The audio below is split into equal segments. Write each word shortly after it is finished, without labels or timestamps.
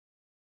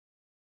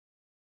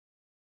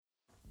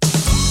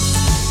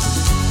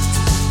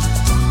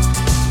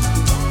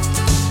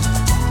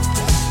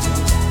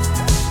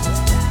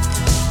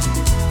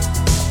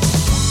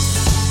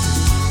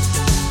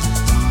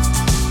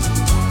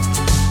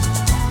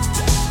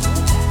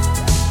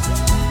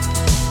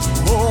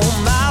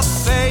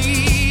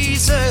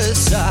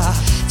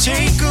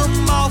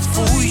out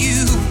for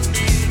you.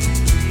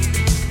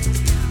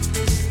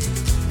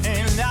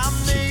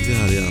 Det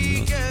här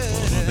igen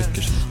för några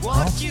veckor sedan.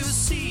 Ja.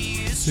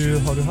 Hur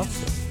har du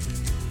haft det?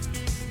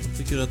 Jag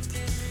tycker att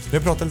Vi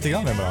har pratat lite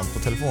grann med varandra på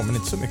telefon, men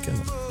inte så mycket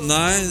ändå.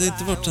 nej, det har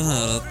inte varit den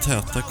här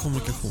täta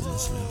kommunikationen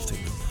som jag har haft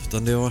innan.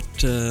 Utan det har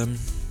varit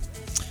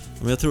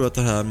men jag tror att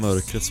det här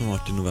mörkret som har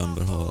varit i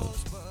november har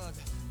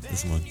det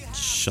som har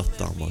shut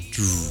down bara.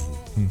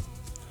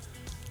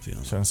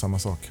 Jag känner samma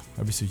sak.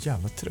 Jag blir så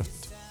jävla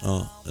trött.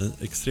 Ja,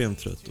 extremt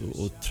trött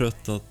och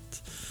trött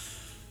att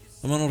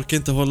man orkar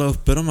inte hålla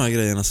uppe de här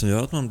grejerna som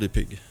gör att man blir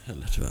pigg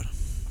heller, tyvärr.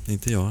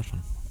 Inte jag i alla fall.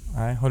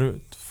 Nej, har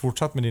du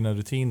fortsatt med dina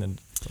rutiner?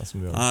 Som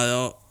du gör? Ja,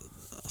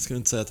 jag ska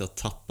inte säga att jag har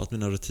tappat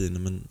mina rutiner,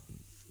 men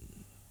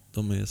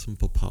de är som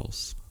på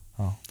paus.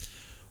 Ja.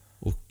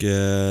 Och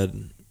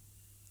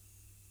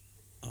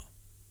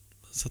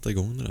sätta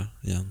igång det där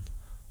igen,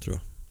 tror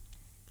jag.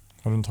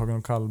 Har du tagit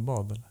någon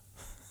kallbad eller?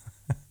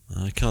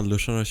 Nej,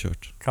 kallduschar har jag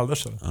kört.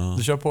 Kallduschar? Ja.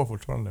 Du kör på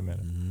fortfarande med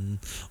det?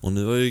 Och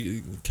nu har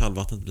ju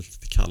kallvattnet blivit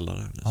lite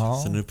kallare.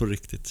 Ja. Sen är det på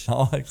riktigt.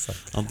 Ja,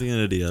 exakt. Antingen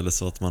är det eller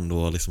så att man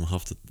då liksom har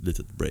haft ett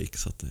litet break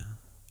så att det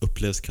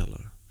upplevs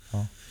kallare.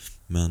 Ja.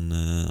 Men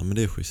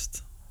det är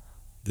schysst.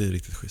 Det är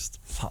riktigt schysst.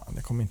 Fan,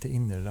 jag kommer inte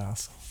in i det där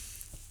alltså.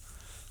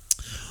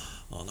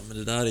 Ja, men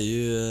det där är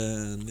ju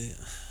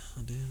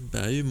det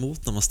bär ju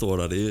emot när man står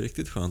där. Det är ju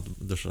riktigt skönt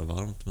att duscha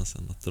varmt, men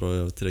sen att dra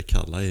över till det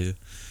kalla är ju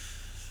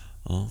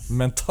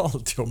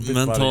mentalt jobbigt.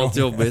 mentalt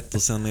jobbigt,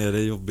 och sen är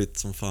det jobbigt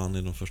som fan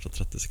i de första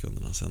 30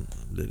 sekunderna. Sen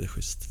blir det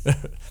schysst.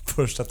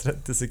 Första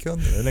 30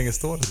 sekunder? Hur länge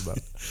står det så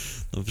där?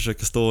 De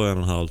försöker stå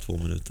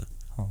 1,5-2 minuter.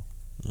 Ja.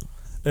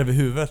 Över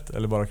huvudet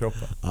eller bara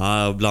kroppen?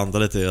 Ja, jag blandar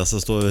lite.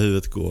 Alltså stå över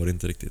huvudet går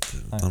inte riktigt.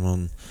 Utan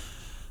man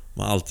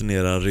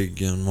alternerar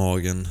ryggen,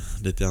 magen,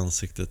 lite i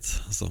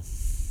ansiktet. Alltså,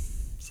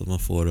 så att man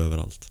får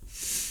överallt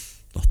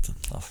vatten.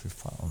 Ja, fy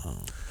fan. Ja,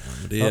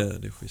 men det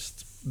är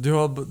schysst. Du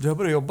har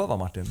börjat jobba, va,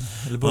 Martin?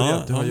 Eller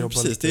börjat? Du har jobbat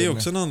precis. lite Det är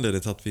också en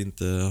anledning till att vi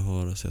inte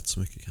har sett så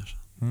mycket kanske.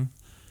 Mm.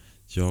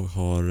 Jag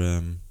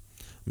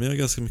har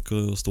ganska mycket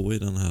att stå i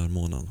den här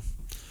månaden.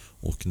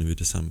 Och nu i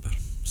december.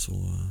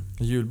 Så,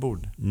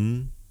 julbord.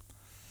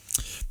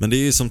 Men det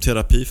är ju som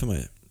terapi för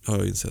mig, har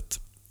jag insett.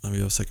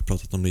 Vi har säkert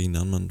pratat om det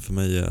innan, men för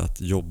mig är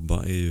att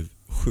jobba är ju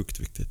sjukt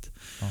viktigt.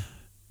 Ja.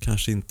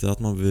 Kanske inte att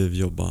man behöver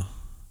jobba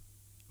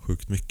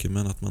sjukt mycket,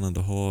 men att man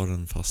ändå har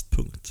en fast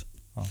punkt.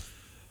 Ja.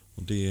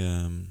 Och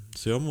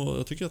så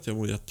jag tycker att jag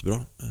mår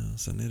jättebra.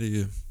 Sen är det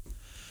ju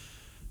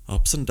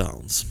ups and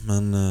downs,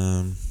 men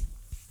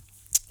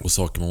och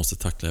saker man måste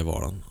tackla i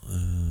vardagen.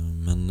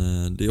 Men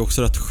det är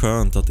också rätt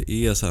skönt att det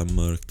är så här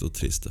mörkt och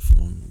trist, för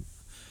man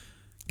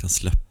kan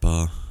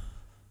släppa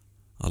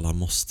alla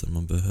måste.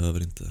 Man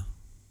behöver inte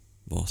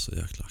vara så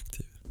jäkla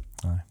aktiv.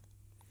 Nej.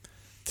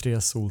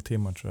 3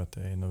 soltimmar tror jag att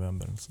det är i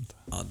november eller sånt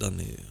där. Ja,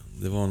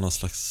 det var någon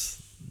slags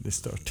Det är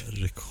stört.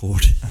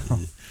 rekord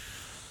i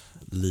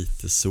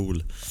lite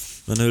sol.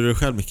 Men hur är det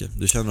själv, Micke?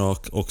 Du känner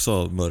också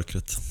av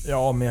mörkret?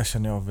 Ja, men jag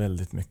känner av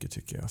väldigt mycket,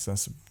 tycker jag. Sen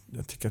så,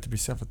 jag tycker att det blir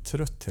så jävla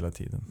trött hela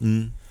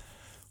tiden.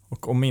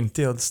 Och om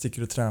inte jag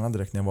sticker och tränar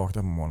direkt när jag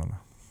vaknar på morgonen.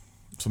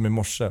 Som i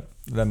morse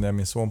lämnade jag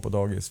min son på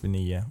dagis vid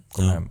 9.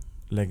 Kom hem,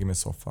 lägger mig i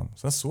soffan.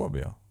 Sen sover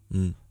jag.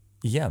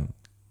 Igen.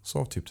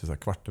 Sov typ till så här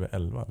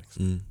 11:15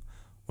 liksom.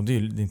 Och det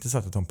är inte så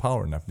att jag tar en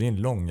powernap. Det är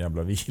en lång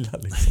jävla vila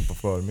liksom på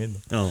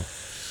förmiddagen. Ja.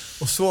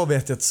 Och så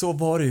vet jag att så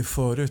var det ju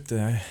förut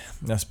när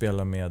jag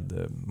spelade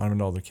med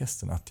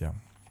Marmeladorkestern, att jag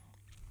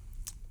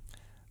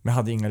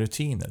hade inga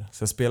rutiner.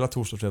 Så jag spelade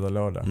torsdag, fredag,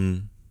 lördag.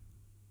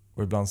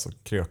 Och ibland så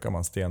krökar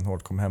man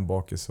stenhårt, kom hem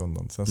bak i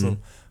söndagen. Sen så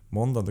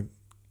måndag då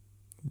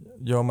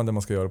gör man det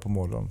man ska göra på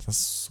morgonen. Sen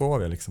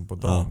sov jag liksom på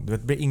dagen. Du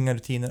vet, det blir inga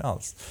rutiner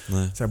alls.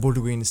 Nej. Så jag borde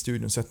gå in i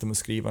studion och sätta mig och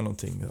skriva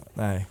någonting.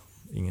 Nej,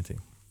 ingenting.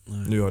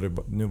 Nej.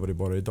 Nu var det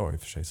bara idag i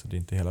och för sig, så det är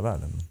inte hela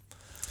världen.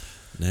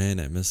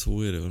 Nej, men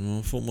så är det.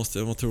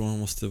 Jag tror man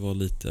måste vara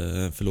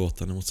lite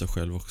förlåtande mot sig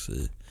själv också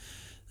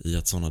i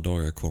att sådana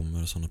dagar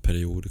kommer och sådana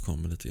perioder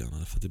kommer lite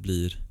grann. För att det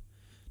blir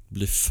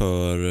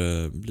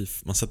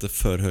man sätter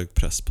för hög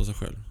press på sig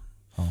själv.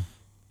 Ja.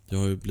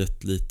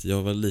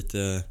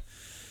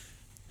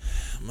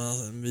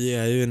 Vi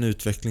är ju i en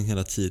utveckling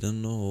hela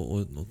tiden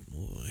och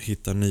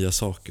hittar nya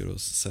saker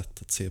och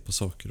sätt att se på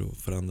saker och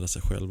förändra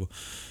sig själv. Och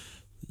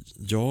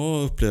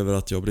jag upplever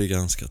att jag blir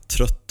ganska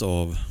trött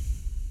av,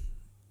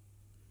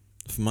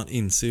 för man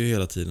inser ju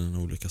hela tiden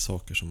olika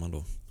saker som man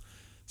då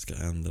ska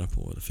ändra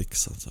på eller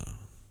fixa så här.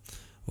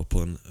 Och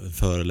på en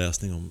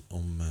föreläsning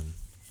om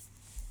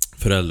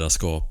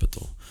föräldraskapet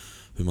och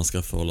hur man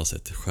ska förhålla sig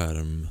till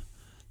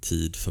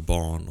skärmtid för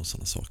barn och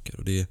sådana saker.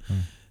 Och det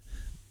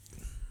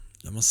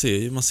man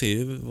ser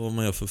ju vad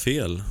man gör för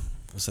fel.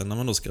 Och sen när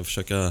man då ska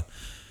försöka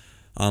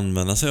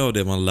använda sig av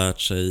det man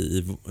lärt sig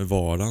i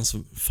vardagen,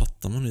 så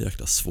fattar man hur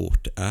jäkla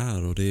svårt det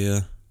är. Och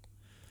det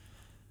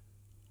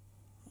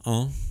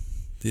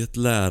är ett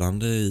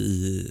lärande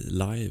i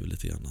live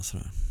lite grann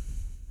sådär.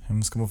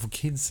 Men ska man få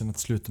kidsen att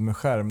sluta med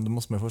skärm, då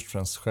måste man först och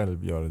främst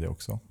själv göra det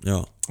också.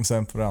 Ja. Och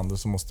sen för det andra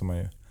så måste man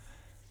ju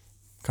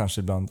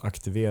kanske ibland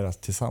aktiveras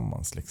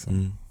tillsammans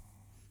liksom.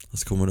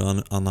 Så kommer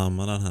du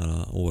anamma den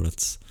här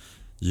årets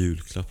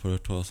julklapp. Har du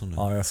hört talas om det?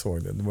 Ja, jag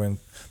såg det. Det var en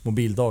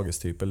mobildagis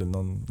typ, eller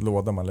någon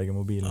låda man lägger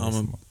mobilen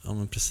i. Ja,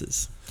 men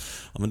precis.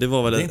 Ja, men det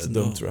var väl det är inte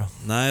dumt, tror jag.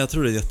 Nej, jag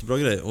tror det är en jättebra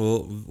grej.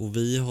 Och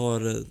vi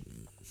har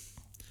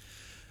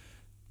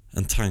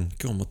en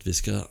tanke om att vi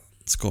ska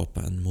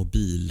skapa en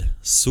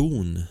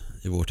mobilzon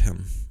i vårt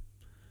hem.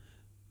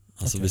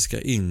 Alltså vi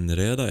ska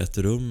inreda ett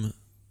rum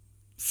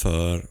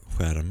för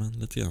skärmen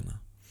lite grann.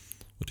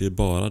 Och det är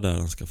bara där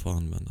den ska få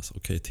användas.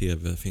 Okej,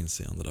 tv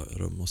finns i andra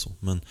rum och så.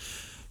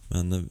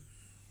 Men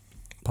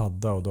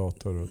padda och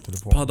dator och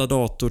telefon. Padda,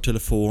 dator,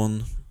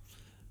 telefon.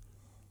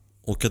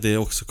 Och att det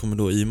också kommer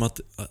då, i och med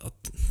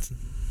att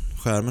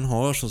skärmen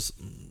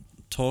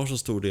tar så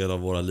stor del av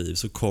våra liv,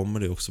 så kommer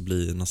det också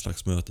bli en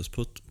slags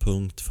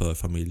mötespunkt för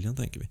familjen,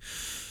 tänker vi.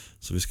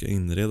 Så vi ska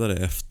inreda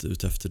det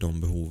efter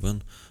de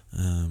behoven.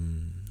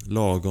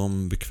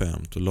 Lagom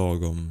bekvämt och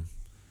lagom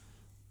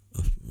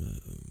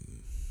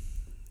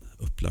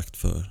upplagt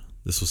för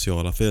det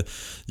sociala. För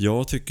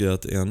jag tycker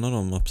att en av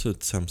de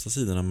absolut sämsta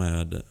sidorna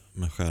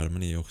med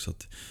skärmen är också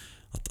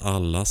att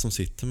alla som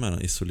sitter med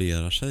den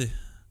isolerar sig.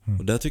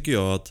 Och där tycker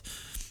jag att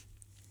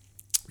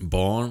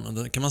barn,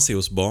 det kan man se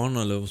hos barn,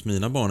 eller hos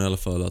mina barn i alla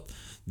fall, att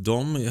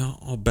de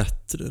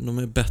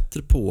är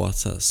bättre på att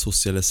så här,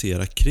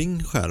 socialisera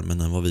kring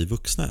skärmen än vad vi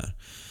vuxna är.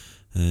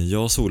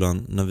 Jag och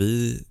Solan,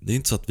 det är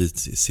inte så att vi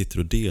sitter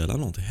och delar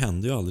någonting. Det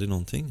händer ju aldrig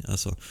någonting.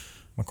 Alltså,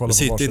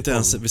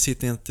 vi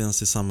sitter inte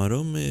ens i samma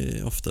rum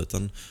ofta,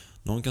 utan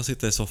någon kan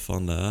sitta i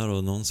soffan där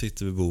och någon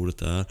sitter vid bordet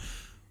där.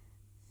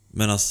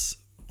 Medan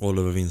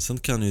Oliver och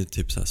Vincent kan ju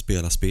typ så här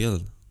spela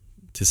spel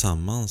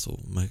tillsammans och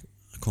med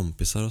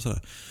kompisar och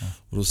sådär. Ja.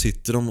 Och då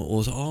sitter de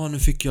och nu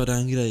fick jag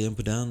den grejen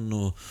på den,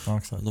 och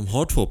de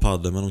har 2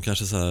 paddor, men de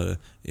kanske så här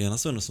ena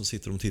stunden som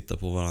sitter de och tittar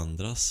på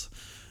varandras.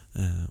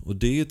 Och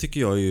det tycker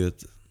jag är ju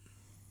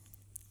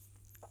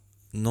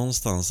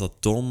någonstans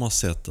att de har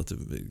sett att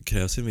det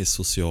krävs en viss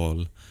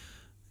social,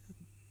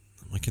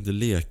 man kan inte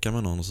leka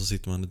med någon och så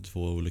sitter man i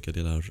 2 olika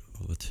delar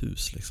av ett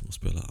hus liksom och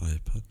spelar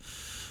iPad.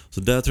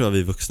 Så där tror jag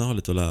vi vuxna har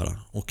lite att lära,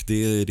 och det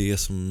är det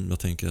som jag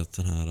tänker att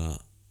den här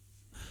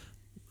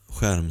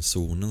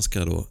skärmzonen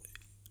ska då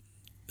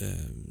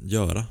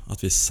göra,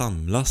 att vi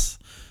samlas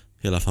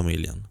hela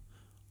familjen,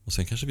 och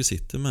sen kanske vi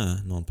sitter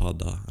med någon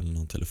padda eller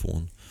någon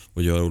telefon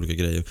och gör olika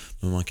grejer,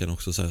 men man kan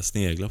också så här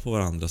snegla på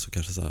varandra, så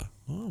kanske så här,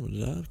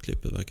 det där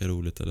klippet verkar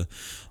roligt, eller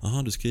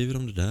du skriver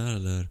om det där,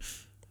 eller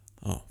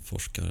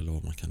forskar, eller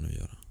vad man kan nu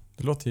göra.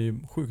 Det låter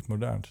ju sjukt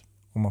modernt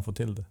om man får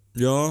till det.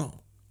 Ja,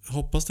 jag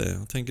hoppas det.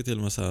 Jag tänker till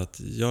och med så här att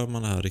gör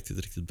man det här riktigt,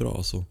 riktigt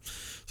bra, så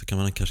kan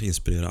man kanske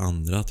inspirera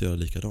andra att göra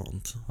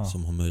likadant,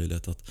 som har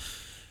möjlighet att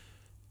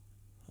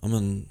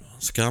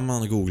ska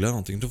man googla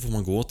någonting, då får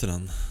man gå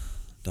till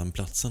den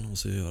platsen och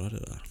så göra det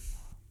där.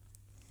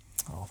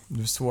 Ja,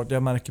 det är svårt.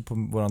 Jag märker på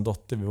våran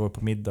dotter, vi var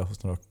på middag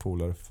hos några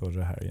polare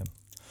förra helgen.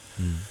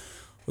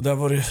 Och där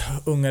var det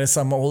ungar i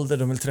samma ålder,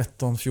 de är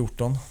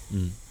 13-14.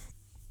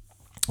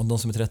 Och de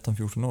som är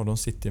 13-14 år, de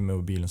sitter med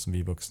mobilen som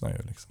vi vuxna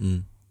gör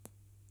liksom.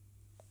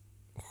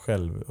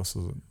 Själv, och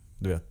så,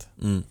 du vet.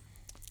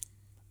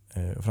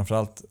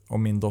 Framförallt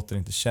om min dotter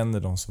inte känner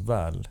dem så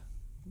väl,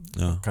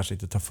 och kanske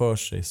inte tar för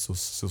sig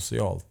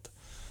socialt,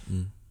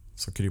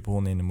 så kryper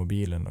hon in i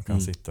mobilen och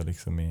kan sitta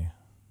liksom i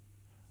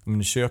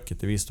köket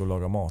där vi står och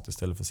lagar mat,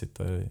 istället för att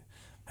sitta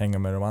hänga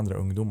med de andra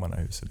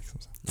ungdomarna i huset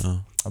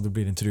liksom. Då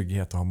blir det en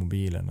trygghet att ha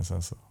mobilen, och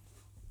sen så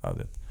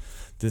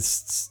det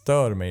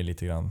stör mig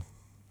lite grann.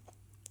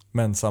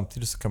 Men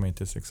samtidigt så kan man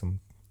inte liksom,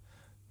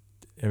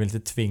 jag vill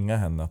inte tvinga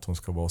henne att hon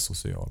ska vara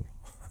social.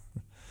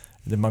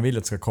 Det man vill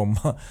att det ska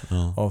komma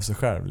av sig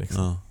själv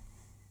liksom.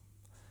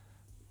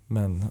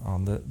 Men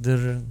det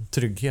är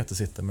trygghet att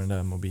sitta med den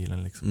där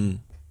mobilen liksom.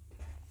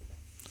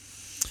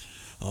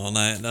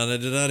 Nej,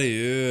 det där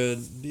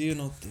är ju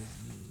något,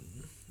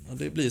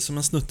 det blir som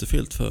en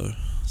snuttefilt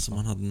som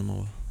man hade när man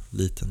var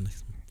liten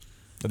liksom.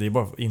 Det är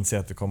bara att inse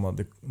att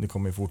det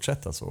kommer ju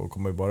fortsätta så, och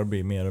kommer ju bara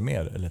bli mer och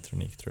mer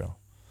elektronik, tror jag.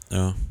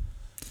 Ja.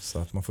 Så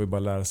att man får ju bara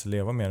lära sig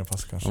leva med den,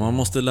 fast kanske. Man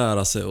måste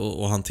lära sig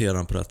att hantera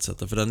den på rätt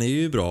sätt, för den är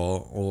ju bra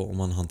om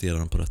man hanterar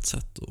den på rätt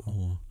sätt.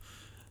 Och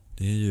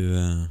det är ju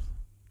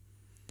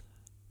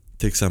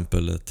till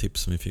exempel ett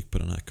tips som vi fick på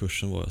den här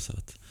kursen var så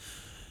att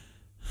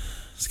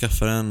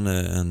skaffa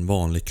en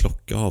vanlig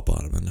klocka att ha på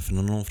armen. För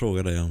när någon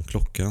frågar dig om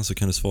klockan, så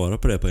kan du svara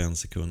på det på 1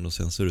 sekund, och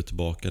sen så är du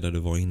tillbaka där du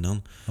var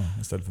innan.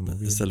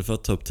 Istället för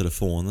att ta upp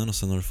telefonen och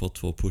sen har du fått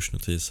 2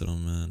 pushnotiser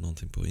om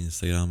någonting på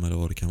Instagram eller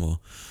vad det kan vara,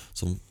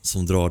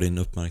 som drar din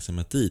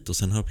uppmärksamhet dit, och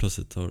sen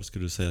plötsligt ska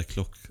du säga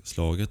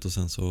klockslaget, och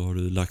sen så har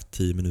du lagt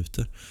 10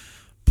 minuter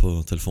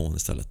på telefon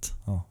istället.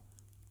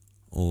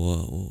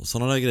 Och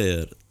sådana där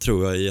grejer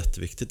tror jag är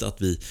jätteviktigt,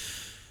 att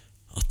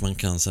man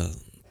kan så här,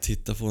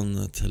 titta på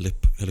en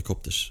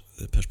helikopters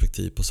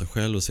perspektiv på sig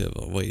själv och se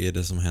vad är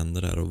det som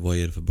händer där, och vad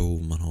är det för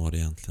behov man har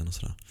egentligen och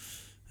sådär.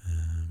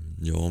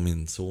 Jag och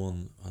min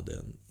son hade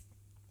en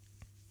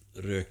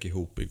rök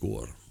ihop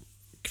igår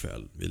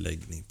kväll vid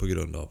läggning på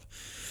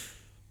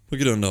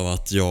grund av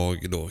att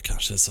jag då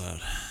kanske så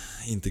här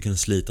inte kunde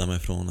slita mig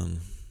från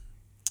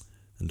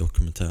en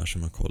dokumentär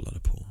som jag kollade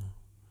på.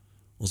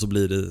 Och så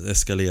blir det,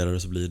 eskalerar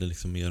och så blir det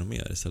liksom mer och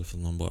mer istället för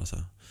att man bara så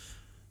här,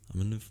 ja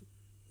men nu,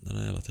 den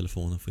här jävla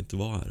telefonen får inte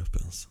vara här uppe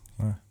ens.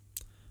 Nej.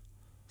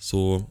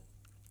 Så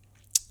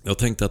jag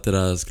tänkte att det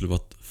där skulle vara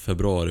ett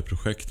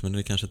februariprojekt, men det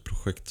är kanske ett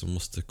projekt som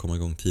måste komma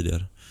igång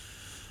tidigare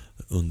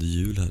under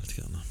jul här lite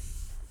grann.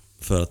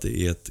 För att det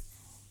är ett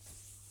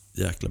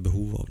jäkla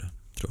behov av det,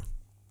 tror jag,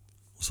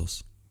 hos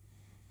oss.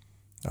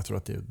 Jag tror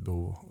att det är ett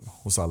behov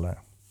hos alla.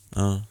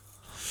 Ja.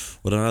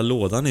 Och den här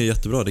lådan är ju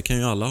jättebra, det kan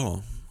ju alla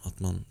ha. Att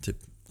man typ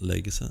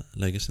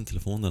lägger sin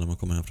telefon där när man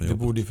kommer hem från jobbet.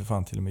 Det borde ju för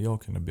fan till och med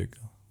jag kunna bygga.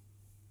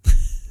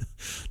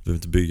 Du behöver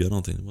inte bygga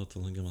någonting, det är bara att ta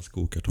en gammal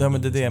skokartong. Ja,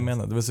 men det är det jag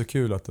menar. Det var så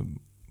kul att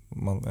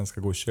man ens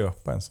ska gå och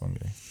köpa en sån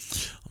grej.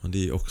 Ja, men det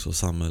är ju också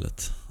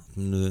samhället.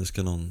 Nu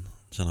ska någon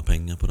tjäna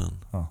pengar på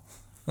den. Ja.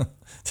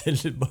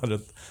 Det är bara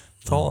att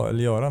ta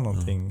eller göra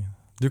någonting.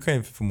 Du kan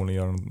ju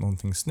förmodligen göra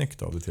någonting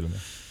snyggt av det till och med.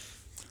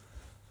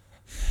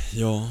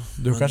 Ja,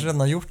 Du kanske redan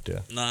har gjort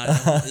det. Nej,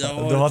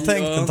 du har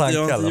tänkt en tanke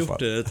jag har i alla inte fall. gjort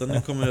det, utan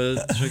nu kommer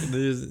jag försöka,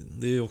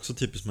 det är ju också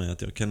typiskt mig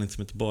att jag kan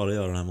liksom inte bara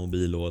göra den här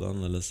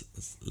mobillådan eller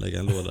lägga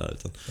en låda där,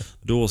 utan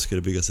då ska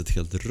det byggas ett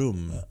helt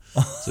rum.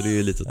 Så det är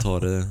ju lite att ta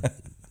det.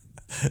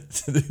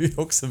 Du är ju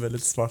också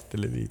väldigt svart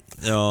eller vit.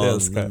 Ja,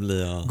 det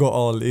blir jag. Gå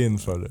all in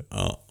för det.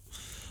 Ja.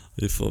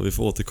 Vi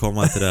får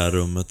återkomma till det här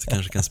rummet.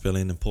 Kanske kan spela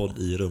in en podd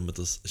i rummet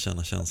och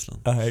känna känslan.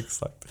 Ja,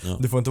 exakt. Ja.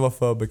 Du får inte vara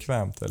för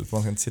bekvämt eller för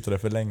man ska inte sitta där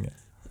för länge.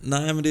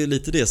 Nej, men det är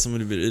lite det som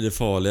är det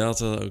farliga.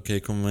 Alltså, okej,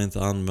 kommer man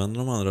inte använda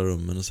de andra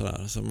rummen och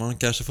sådär. Så man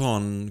kanske får ha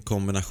en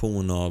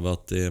kombination av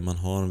att man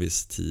har en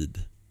viss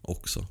tid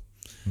också.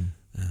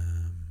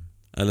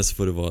 Eller så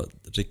får det vara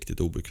riktigt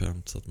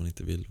obekvämt så att man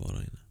inte vill vara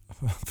inne.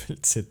 Man vill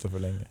inte sitta för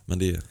länge. Men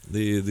det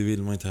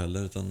vill man inte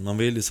heller. Utan man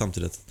vill ju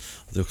samtidigt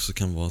att det också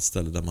kan vara ett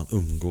ställe där man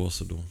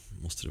umgås, och då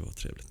måste det vara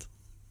trevligt.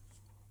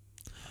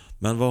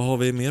 Men vad har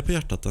vi mer på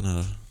hjärtat den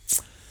här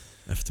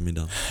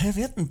eftermiddagen? Jag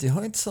vet inte, jag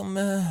har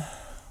inte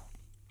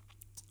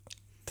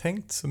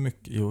tänkt så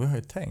mycket. Jo, jag har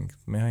ju tänkt,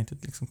 men jag har inte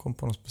liksom kommit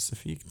på något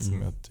specifikt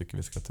som jag tycker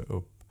vi ska ta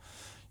upp.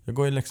 Jag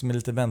går ju liksom i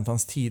lite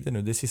väntans tider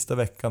nu. Det är sista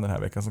veckan den här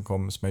veckan som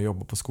kommer som jag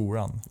jobbar på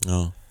skolan.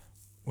 Ja.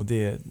 Och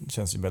det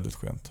känns ju väldigt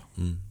skönt.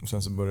 Och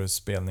sen så börjar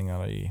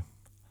spelningarna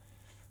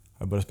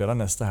jag börjar spela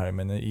nästa här,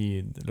 men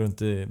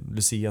runt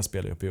Lucia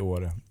spelar jag upp i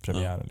Åre,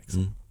 premiären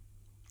liksom.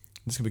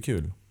 Det ska bli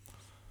kul.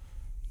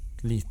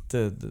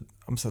 Lite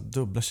så här,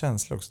 dubbla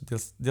känslor också.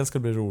 Dels ska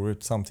det bli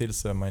roligt, samtidigt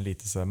så är man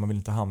lite så här, man vill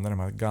inte hamna i de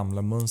här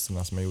gamla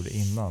mönsterna som jag gjorde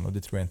innan, och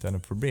det tror jag inte är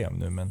något problem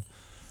nu, men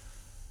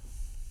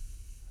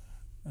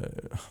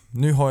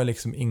nu har jag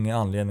liksom ingen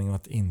anledning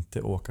att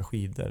inte åka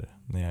skidor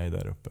när jag är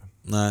där uppe.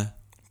 Nej.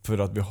 För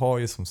att vi har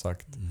ju som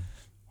sagt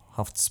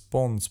haft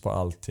spons på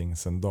allting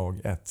sedan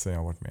dag 1 sen jag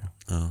har varit med.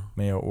 Ja.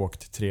 Men jag har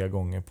åkt 3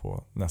 gånger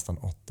på nästan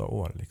 8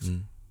 år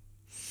liksom.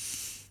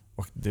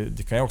 Och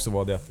det kan ju också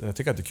vara det att jag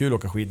tycker att det är kul att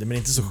åka skidor, men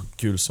inte så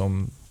kul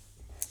som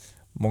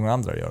många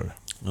andra gör.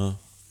 Ja.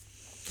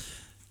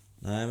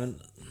 Nej,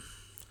 men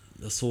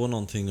jag såg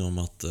någonting om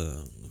att,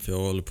 för jag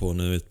håller på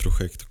nu i ett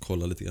projekt och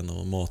kollar lite grann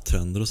om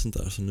mattrender och sånt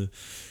där. Så nu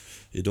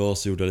idag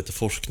så gjorde jag lite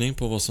forskning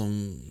på vad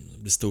som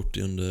blir stort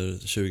under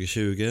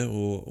 2020,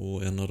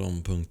 och en av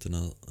de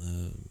punkterna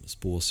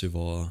spås ju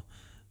vara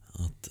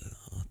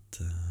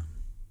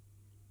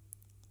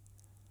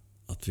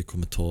att vi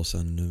kommer ta oss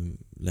ännu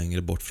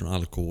längre bort från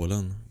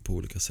alkoholen på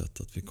olika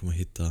sätt. Att vi kommer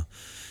hitta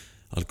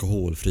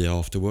alkoholfria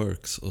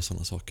afterworks och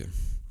sådana saker.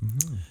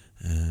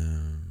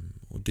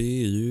 Och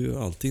det är ju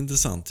alltid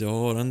intressant. Jag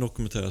har en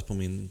dokumentär på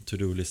min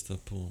to-do-lista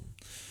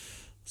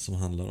som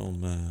handlar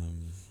om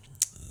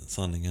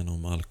sanningen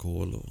om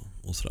alkohol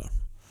och sådär.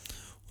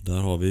 Och där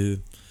har vi ju,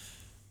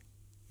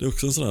 det är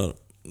också en sådär,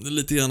 det är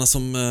lite grann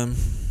som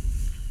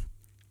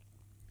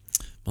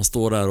man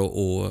står där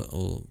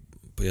och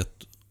på ett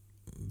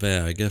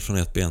väger från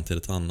ett ben till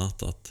ett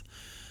annat, att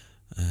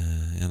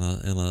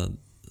ena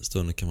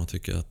stunden kan man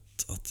tycka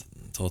att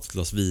ta ett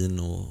glas vin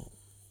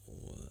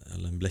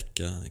eller en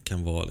bläcka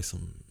kan vara liksom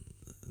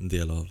en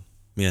del av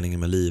meningen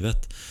med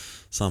livet,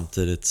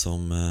 samtidigt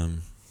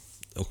som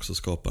också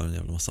skapar en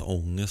jävla massa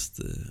ångest,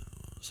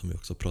 som vi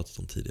också pratat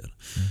om tidigare.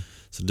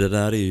 Så det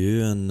där är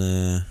ju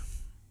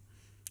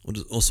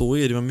och så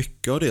är det med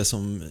mycket av det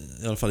som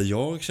i alla fall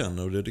jag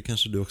känner, och det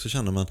kanske du också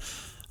känner, men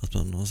att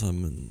man så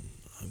här,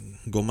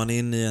 går man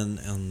in i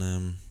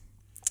en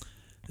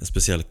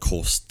speciell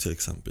kost till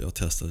exempel. Jag har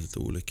testat lite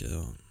olika. Jag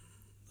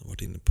har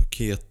varit inne på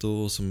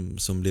keto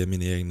som blev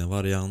min egna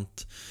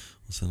variant,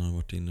 och sen har jag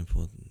varit inne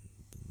på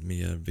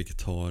mer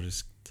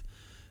vegetariskt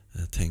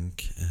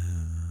tänk.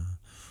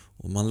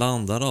 Och man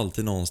landar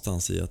alltid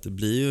någonstans i att det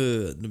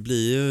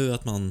blir ju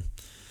att man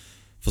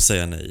får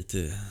säga nej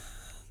till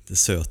det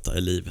söta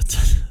i livet.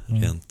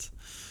 Rent.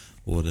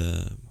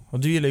 Och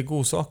du gillar ju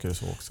godsaker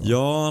så också.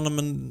 Ja,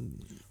 men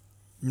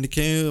det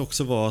kan ju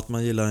också vara att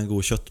man gillar en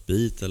god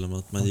köttbit, eller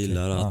att man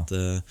gillar att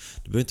det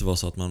behöver inte vara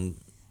så att man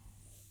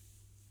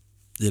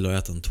gillar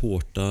att äta en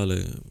tårta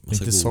eller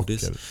massa inte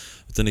godis. Socker.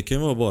 Utan det kan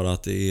ju vara bara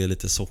att det är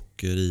lite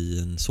socker i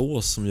en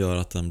sås som gör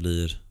att den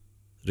blir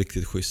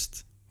riktigt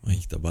schysst. Man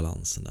hittar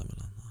balansen där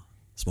mellan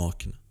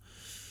smakerna.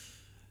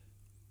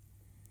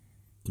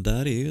 Och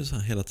där är ju så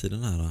här hela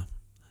tiden här,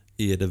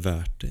 är det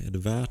värt det? Är det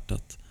värt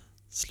att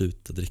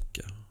sluta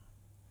dricka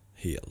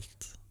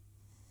helt?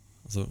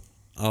 Alltså,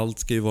 allt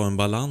ska ju vara en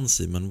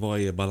balans i, men vad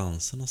är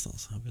balansen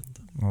någonstans? Jag vet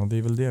inte. Ja, det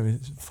är väl det vi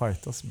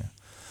fightas med.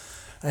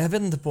 Jag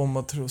vet inte på om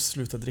man tror att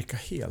sluta dricka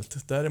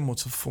helt. Däremot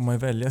så får man ju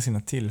välja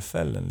sina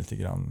tillfällen lite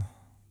grann.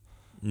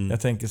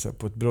 Jag tänker så här,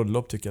 på ett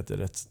bröllop tycker jag att det är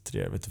rätt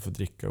trevligt att få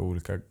dricka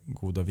olika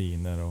goda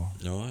viner. Och,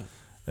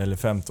 eller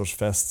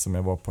 50-årsfest som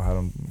jag var på här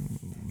om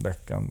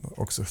veckan.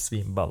 Också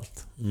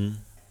svinballt.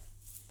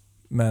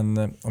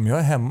 Men om jag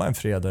är hemma en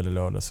fredag eller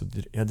lördag så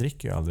jag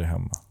dricker ju aldrig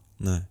hemma.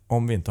 Nej.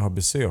 Om vi inte har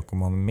besök, om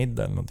man har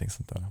middag eller någonting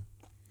sånt där.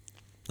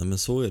 Nej, men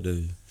så är det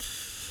ju.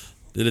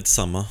 Det är lite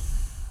samma.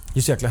 Det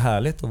är så jäkla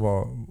härligt att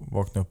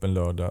vakna upp en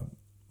lördag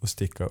och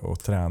sticka och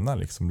träna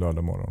liksom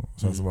lördag morgon.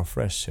 Och sen så vara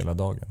fresh hela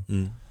dagen.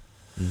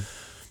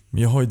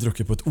 Men jag har ju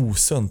druckit på ett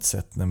osunt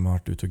sätt när man har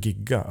varit ute och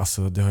gigga.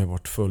 Alltså det har ju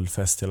varit full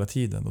fest hela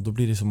tiden. Och då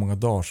blir det så många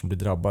dagar som blir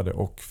drabbade.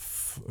 Och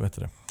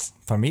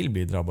familj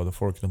blir drabbad och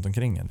folk runt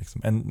omkring en.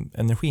 Liksom.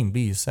 Energin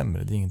blir ju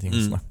sämre, det är ingenting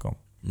att snacka om.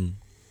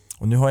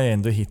 Och nu har jag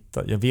ändå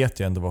hittat, jag vet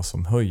ju ändå vad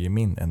som höjer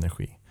min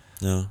energi.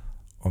 Ja.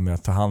 Om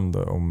jag tar hand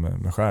om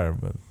mig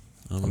själv.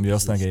 Ja, om jag gör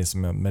såna grejer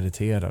som jag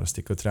mediterar,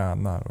 sticker och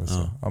tränar. Och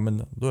så, ja,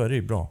 men då är det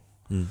ju bra.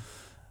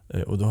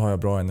 Och då har jag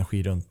bra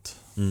energi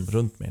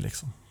runt mig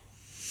liksom.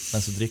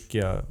 Men så dricker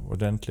jag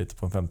ordentligt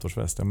på en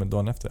 50-årsfest. Ja, men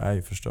dagen efter är jag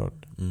ju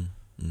förstörd.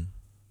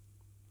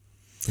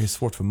 Det är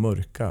svårt för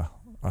mörka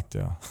att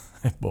jag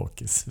är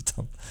bakis.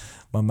 Utan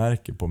man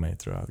märker på mig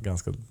tror jag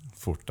ganska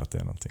fort att det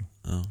är någonting.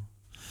 Ja.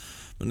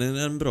 Men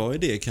en bra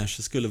idé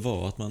kanske skulle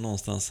vara att man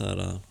någonstans här,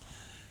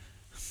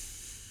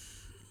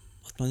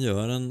 att man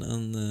gör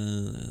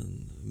en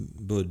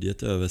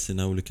budget över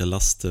sina olika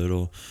laster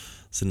och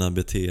sina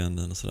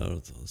beteenden och sådär,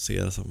 och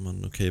ser så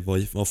man, okej,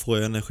 vad får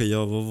jag energi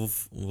av och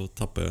vad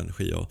tappar jag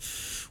energi av.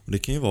 Och det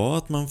kan ju vara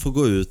att man får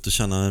gå ut och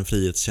känna en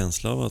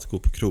frihetskänsla av att gå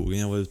på krogen.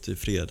 Jag var ute i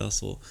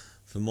fredags och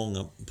på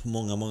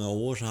många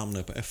år så hamnade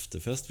jag på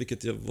efterfest,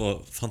 vilket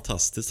var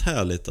fantastiskt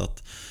härligt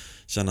att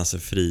känna sig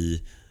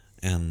fri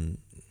en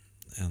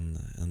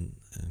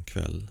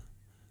kväll.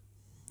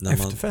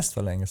 Efterfest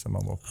var länge sedan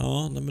man var på.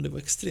 Ja, men det var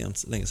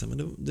extremt länge sedan.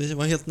 Men det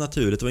var helt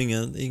naturligt. Det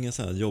var inget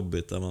så här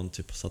jobbigt där man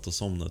typ satt och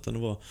somnade. Utan det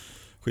var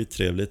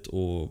skittrevligt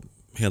och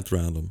helt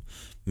random.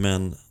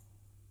 Men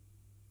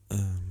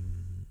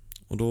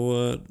och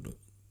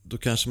då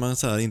kanske man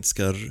så här inte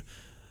ska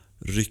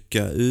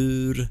rycka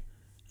ur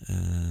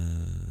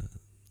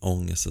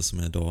ångesten som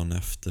är dagen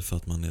efter för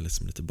att man är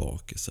liksom lite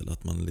bakis, eller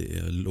att man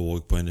är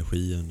låg på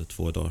energi under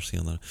 2 dagar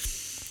senare.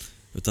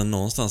 Utan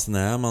någonstans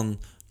när man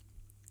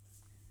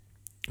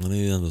är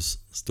ju ändå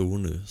stor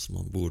nu, så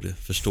man borde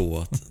förstå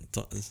att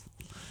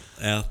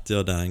äter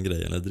jag den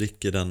grejen eller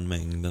dricker den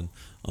mängden,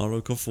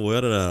 ja då får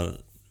jag det där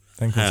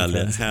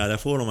härliga,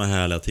 jag får de här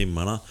härliga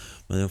timmarna,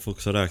 men jag får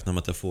också räkna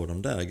med att jag får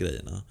de där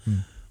grejerna.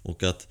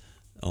 Och att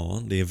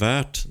det är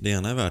värt, det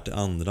ena är värt det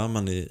andra,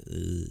 men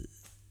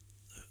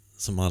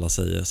som alla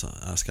säger så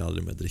jag ska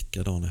aldrig mer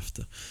dricka dagen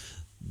efter.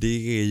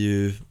 Det är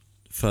ju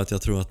för att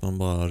jag tror att man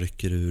bara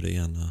rycker ur det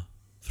ena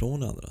från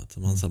det andra, att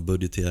man så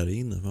budgeterar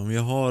in. Men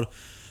jag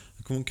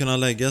kommer kunna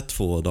lägga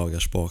 2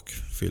 dagars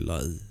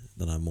bakfylla i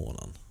den här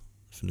månaden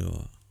för nu,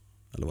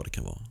 eller vad det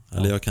kan vara.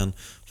 Eller jag kan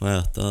få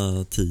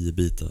äta 10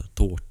 bitar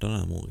tårta den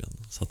här månaden,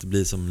 så att det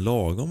blir som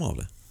lagom av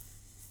det.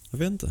 Jag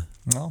vet inte.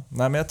 Ja,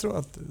 nej, men jag tror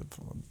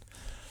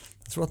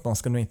att man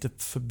ska nog inte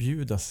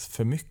förbjudas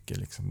för mycket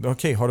liksom.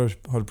 Okej,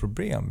 har du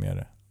problem med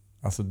det?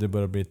 Alltså det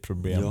börjar bli ett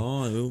problem.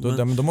 Ja,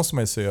 då måste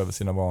man ju se över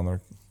sina vanor.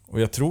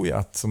 Och jag tror ju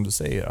att, som du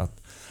säger,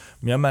 att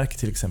men jag märker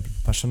till exempel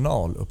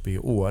personal uppe i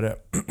Åre,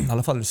 i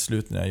alla fall i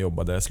slutet när jag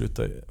jobbade,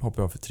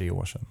 hoppade jag för 3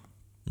 år sedan.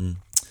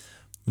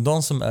 Men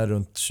de som är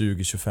runt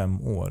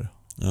 20-25 år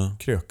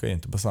krökar ju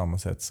inte på samma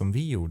sätt som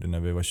vi gjorde när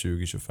vi var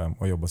 20-25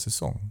 och jobbade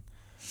säsong.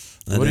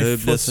 Nej, det var ju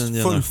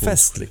full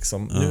fest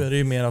liksom. Nu är det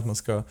ju mer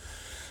att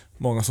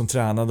många som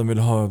tränar, de vill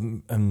ha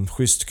en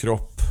schysst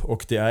kropp,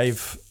 och det är ju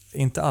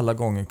inte alla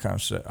gånger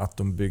kanske att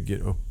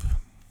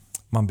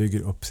man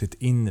bygger upp sitt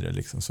inre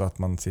liksom, så att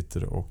man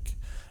sitter och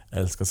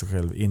älskar sig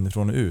själv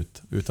inifrån och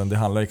ut, utan det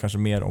handlar ju kanske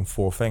mer om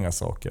fåfänga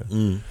saker.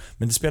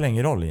 Men det spelar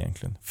ingen roll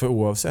egentligen, för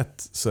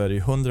oavsett så är det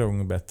ju 100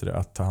 gånger bättre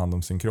att ta hand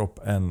om sin kropp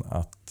än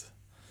att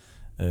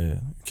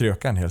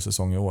kröka en hel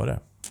säsong i Åre.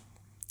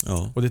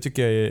 Och det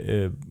tycker jag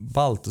är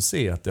ballt att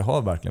se att det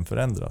har verkligen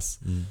förändrats.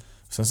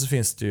 Sen så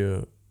finns det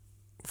ju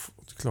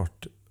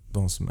klart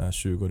de som är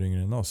 20 år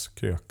yngre än oss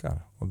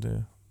krökar, och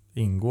det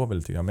ingår väl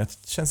lite grann, men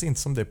det känns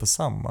inte som det är på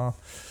samma.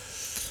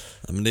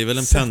 Ja, men det är väl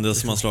en pendel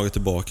som har slagit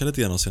tillbaka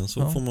lite grann, och sen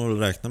så får man väl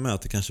räkna med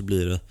att det kanske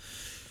blir,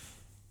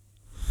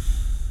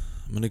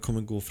 men det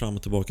kommer gå fram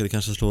och tillbaka. Det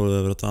kanske slår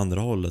över åt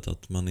andra hållet,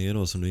 att man är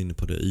då, som du är inne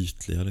på, det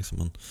ytliga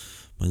liksom.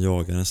 Man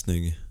jagar en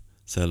snygg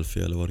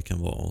selfie eller vad det kan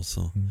vara, och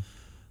så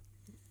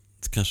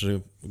kanske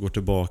det går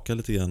tillbaka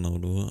lite grann, och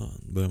då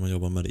börjar man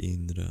jobba med det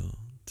inre, och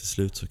till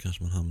slut så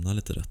kanske man hamnar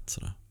lite rätt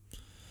sådär.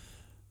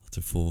 Att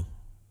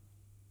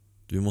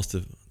du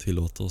måste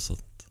tillåta oss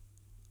att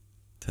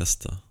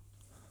testa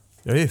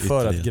Jag är ju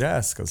för att ytterlighet.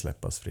 gräs ska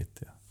släppas fritt.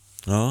 Ja.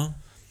 Ja,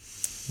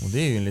 Och det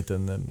är ju en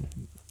liten...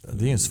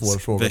 Det är ju en svår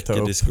fråga att ta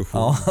väcker upp. diskussion.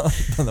 Ja,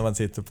 när man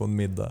sitter på en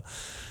middag.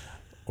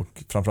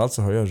 Och framförallt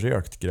så har jag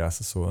rökt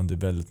gräs så under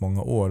väldigt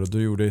många år. Och då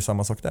gjorde jag ju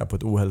samma sak där på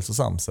ett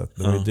ohälsosamt sätt.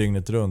 Det var ju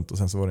dygnet runt och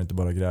sen så var det inte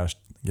bara gräs,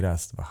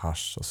 det var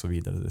hasch och så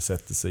vidare. Det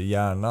sätter sig i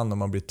hjärnan när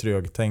man blir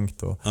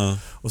trögtänkt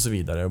och så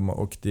vidare.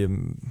 Och det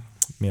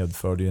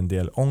medförde ju en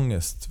del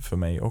ångest för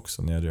mig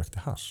också när jag rökte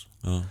hasch.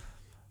 Ja.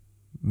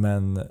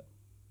 Men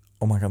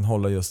om man kan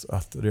hålla just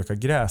att röka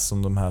gräs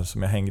som de här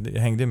som jag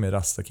hängde med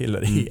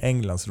rastakillar i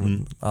England, så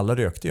alla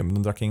rökte ju, men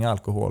de drack inga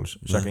alkohol,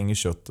 käkade inget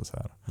kött och så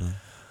här.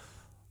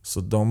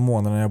 Så de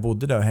månaderna jag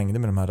bodde där och hängde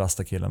med de här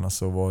rastakillarna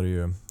så var det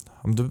ju,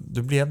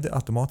 då blev det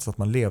automatiskt att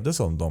man levde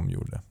som de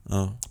gjorde.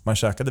 Ja. Man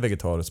käkade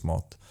vegetarisk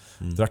mat,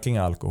 drack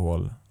inga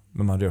alkohol,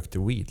 men man rökte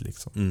weed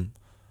liksom.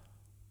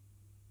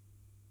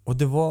 Och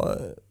det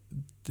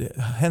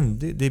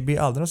blir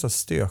aldrig så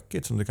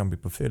stökigt som det kan bli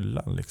på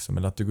fyllan liksom.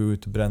 Eller att du går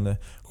ut och bränner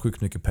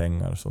sjukt mycket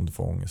pengar som du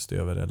får ångest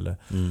över, eller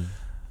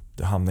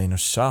du hamnar i något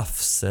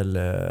tjafs,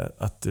 eller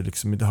att du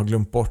liksom har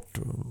glömt bort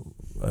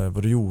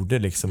vad du gjorde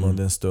liksom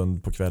under en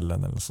stund på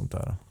kvällen eller sånt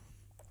där.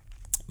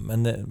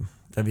 Men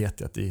jag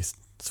vet ju att det är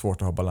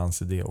svårt att ha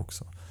balans i det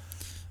också.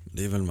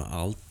 Det är väl med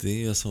allt.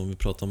 Det är som vi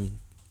pratade om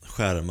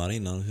skärmar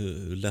innan,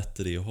 hur lätt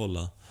är det att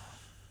hålla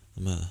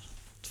de här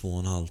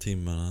 2,5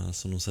 timmarna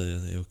som de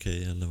säger är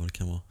okej, eller vad det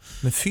kan vara.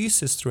 Men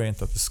fysiskt tror jag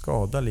inte att det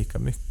skadar lika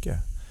mycket.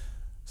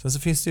 Sen så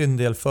finns det ju en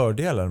del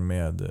fördelar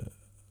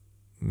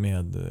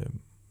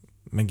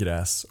med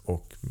gräs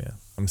och med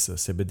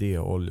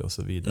CBD-olja och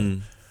så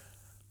vidare.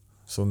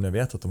 Som jag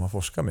vet att de har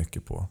forskat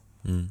mycket på.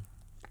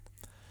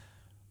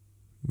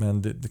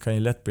 Men det kan ju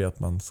lätt bli att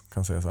man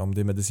kan säga så här, om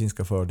det är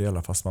medicinska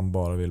fördelar fast man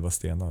bara vill vara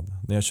stenad.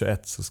 När jag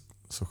 21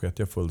 så sket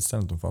jag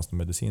fullständigt om det fanns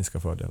medicinska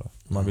fördelar.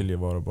 Man vill ju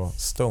bara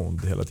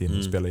stoned hela tiden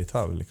och spela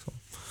gitarr liksom.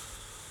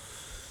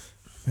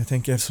 Men jag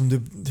tänker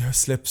eftersom det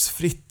släpps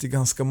fritt i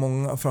ganska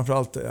många,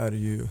 framförallt är det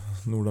ju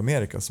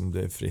Nordamerika som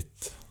det är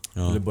fritt.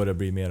 Eller börjar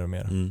bli mer och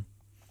mer.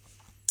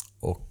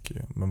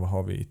 Men vad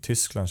har vi i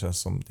Tyskland känns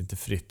som det inte är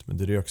fritt, men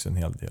det röks en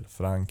hel del.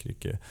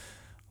 Frankrike,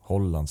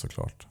 Holland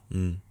såklart.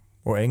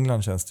 Och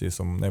England känns det ju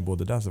som, när jag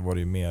bodde där så var det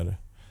ju mer,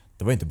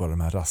 det var inte bara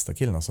de här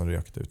rastakillarna som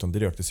rökte, utan det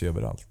röktes ju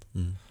överallt.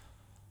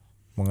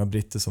 Många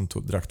britter som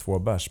drack 2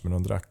 bärs,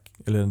 men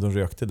de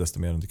rökte desto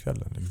mer under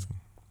kvällen liksom.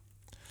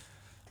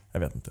 Jag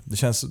vet inte. Det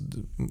känns,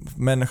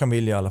 människan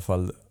vill i alla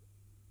fall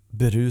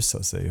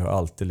berusa sig och har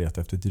alltid letat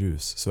efter ett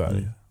rus, så är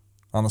det.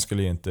 Annars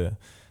skulle ju inte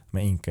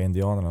med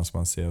inka-indianerna som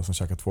man ser som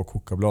käkar 2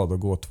 kokablad och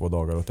går 2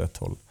 dagar åt ett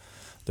håll.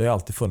 Det har ju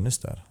alltid funnits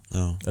där.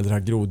 Eller det här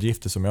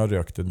grodgiftet som jag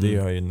rökte, det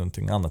har ju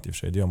någonting annat i och för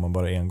sig. Det gör man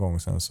bara en gång,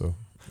 sen så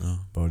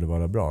bör det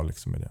vara bra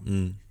liksom med det.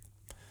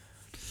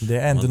 Det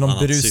är ändå någon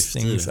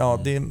berusning. Ja,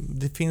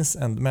 det finns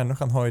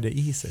människan har ju det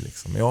i sig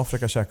liksom. I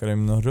Afrika käkar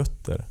de några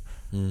rötter.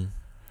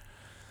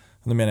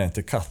 Nu menar jag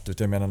inte katt,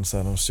 utan jag menar så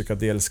här, de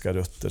psykedeliska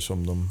rötter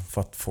som de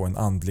för att få en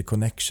andlig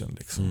connection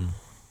liksom.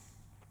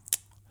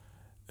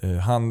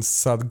 Han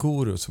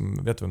Sadhguru,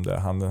 som vet du vem det är?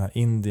 Han den här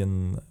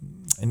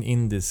en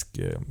indisk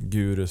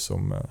guru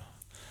som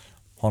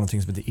har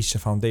någonting som heter Isha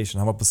Foundation.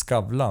 Han var på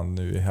Skavlan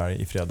nu här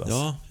i fredags.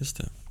 Ja, just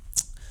det.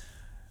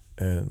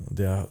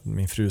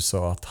 Min fru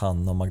sa att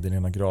han och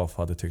Magdalena Graf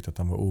hade tyckt att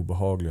han var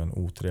obehaglig och en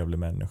otrevlig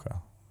människa.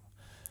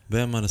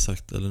 Vem hade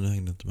sagt, eller nu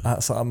hängde inte med?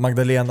 Alltså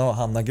Magdalena och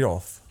Hanna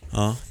Graf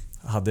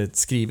hade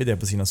skrivit det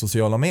på sina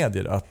sociala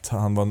medier, att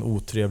han var en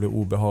otrevlig och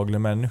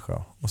obehaglig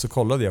människa. Och så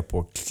kollade jag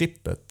på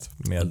klippet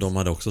med... De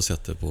hade också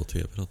sett det på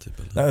TV då, typ,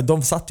 eller? Nej,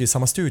 de satt ju i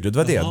samma studio, det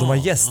var det. De var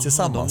gäst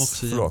tillsammans.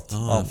 Förlåt.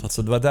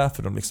 Så det var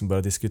därför de liksom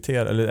började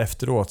diskutera, eller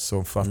efteråt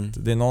så, för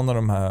att det är någon av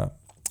de här,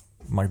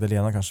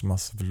 Magdalena kanske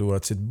har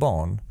förlorat sitt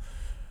barn.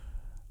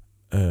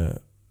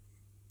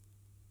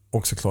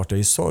 Och såklart är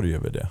ju sorg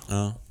över det.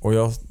 Och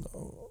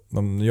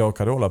när jag och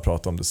Carola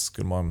pratade om det så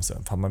skulle man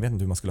säga, fan, man vet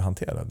inte hur man skulle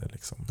hantera det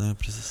liksom. Nej,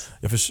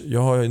 precis.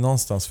 Jag har ju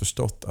någonstans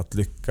förstått att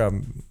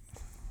lycka,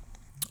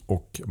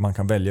 och man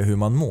kan välja hur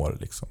man mår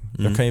liksom.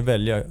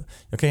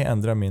 Jag kan ju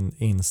ändra min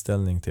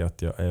inställning till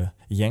att jag är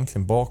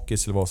egentligen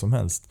bakis eller vad som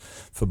helst,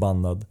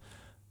 förbannad,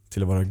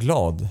 till att vara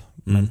glad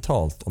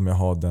mentalt, om jag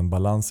har den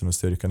balansen och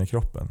styrkan i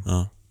kroppen.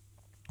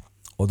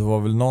 Och det var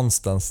väl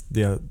någonstans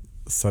det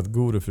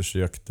Sadhguru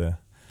försökte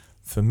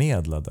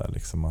förmedla där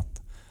liksom, att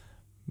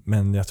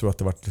men jag tror att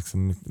det var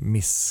liksom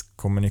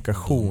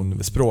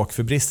misskommunikation,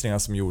 språkförbristringar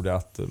som gjorde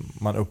att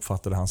man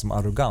uppfattade han som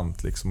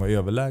arrogant liksom, och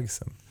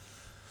överlägsen.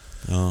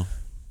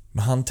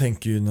 Men han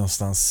tänker ju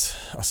någonstans,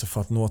 alltså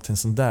för att nå till en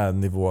sån där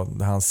nivå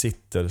där han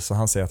sitter, så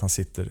han säger att han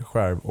sitter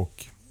själv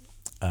och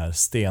är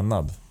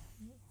stenad.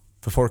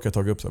 För folk har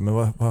tagit upp så,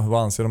 men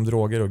vad anser de om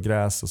droger och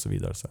gräs och så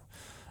vidare så.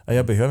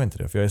 Jag behöver inte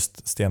det, för jag är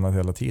stenad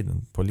hela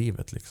tiden på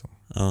livet liksom.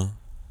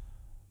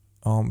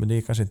 Ja, men det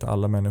är kanske inte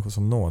alla människor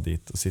som når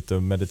dit och sitter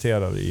och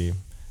mediterar i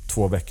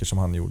 2 veckor som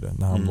han gjorde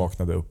när han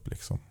vaknade upp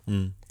liksom.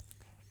 Men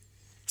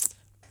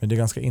det är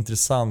ganska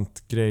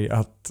intressant grej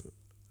att,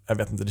 jag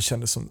vet inte, det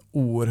kändes som en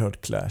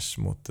oerhört clash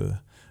mot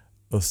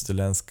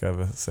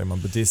österländska, säger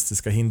man,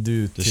 buddhistiska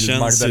hindu till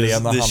Magdalena det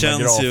Hanna Graf.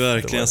 känns ju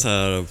verkligen så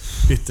här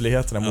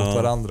ytterligheterna mot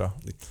varandra.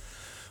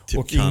 Typ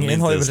och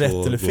ingen har ju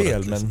rätt eller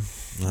fel, liksom.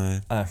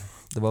 men nej,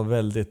 det var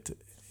väldigt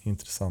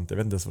intressant. Jag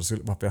vet inte ens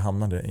varför jag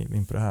hamnade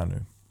in på det här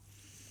nu.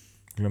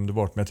 Jag glömde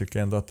bort, men jag tycker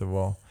ändå att det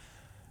var...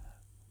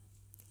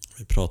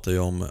 Vi pratar ju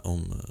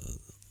om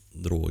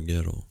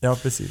droger och... Ja,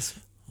 precis.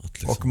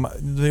 Liksom...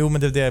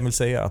 Men det är det jag vill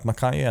säga, att man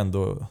kan ju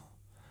ändå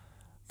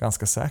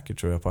ganska säkert,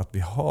 tror jag, på att vi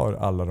har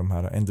alla de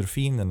här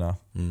endorfinerna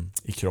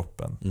i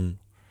kroppen.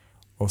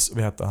 Och så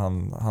heter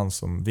han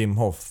som Wim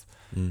Hof.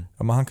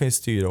 Ja, men han kan ju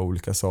styra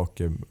olika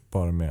saker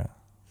bara med...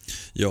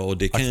 Ja, och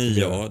det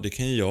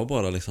kan ju jag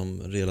bara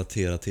liksom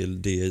relatera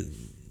till det.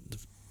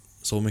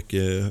 Så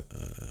mycket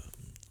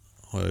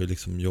har jag ju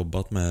liksom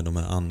jobbat med de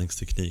här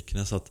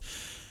andningsteknikerna, så att,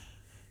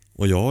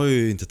 och jag har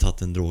ju inte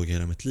tagit en drog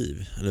hela mitt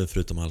liv, eller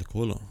förutom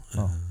alkohol då.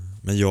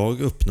 Men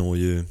jag uppnår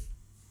ju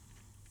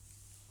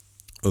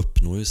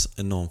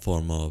någon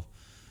form av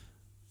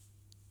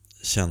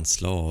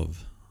känsla av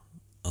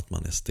att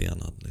man är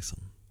stenad liksom.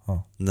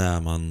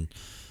 När man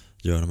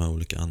gör de här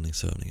olika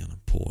andningsövningarna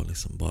på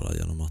liksom bara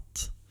genom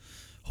att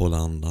hålla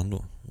andan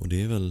då. Och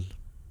det är väl...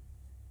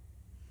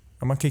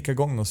 Ja, man kickar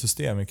igång något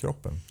system i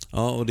kroppen.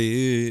 Ja, och det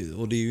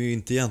är ju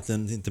inte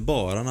egentligen inte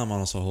bara när man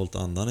har hållit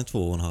andan i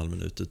 2,5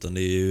 minuter, utan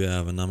det är ju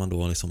även när man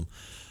då liksom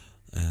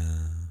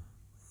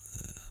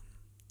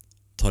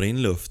tar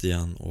in luft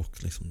igen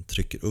och liksom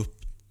trycker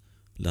upp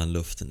den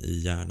luften i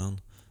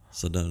hjärnan.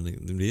 Så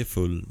det blir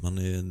full,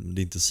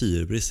 det är inte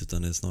syrebrist,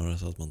 utan det är snarare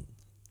så att man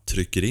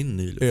trycker in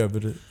ny luft.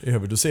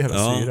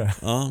 Överdosera syre.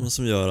 Ja, men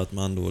som gör att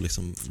man då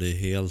liksom, det är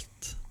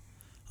helt...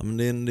 Ja, men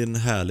det är en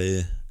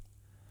härlig...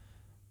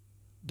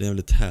 Det är en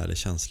väldigt härlig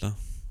känsla.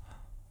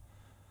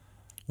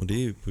 Och det är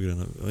ju på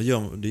grund av...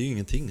 Ja, det är ju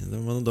ingenting.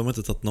 De har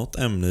inte tagit något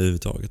ämne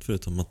överhuvudtaget,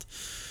 förutom att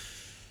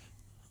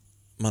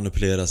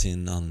manipulera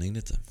sin andning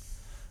lite.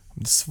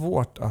 Det är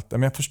svårt att...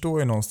 Men jag förstår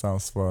ju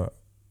någonstans vad...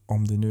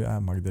 Om det nu är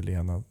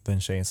Magdalena,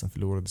 den tjejen som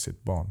förlorade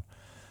sitt barn.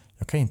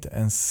 Jag kan inte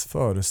ens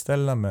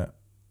föreställa mig...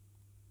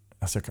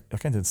 Alltså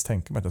jag kan inte ens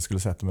tänka mig att jag skulle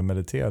sätta mig och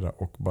meditera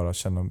och bara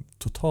känna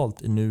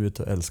totalt i nuet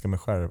och älska mig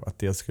själv. Att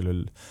det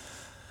skulle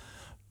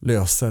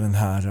lösa den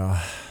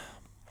här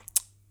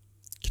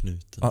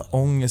knuten,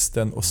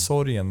 ångesten och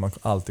sorgen man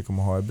alltid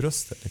kommer ha i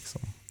bröstet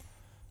liksom.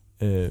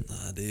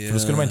 För då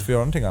skulle man inte få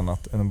göra någonting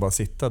annat än att bara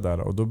sitta där.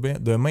 Och då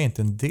är man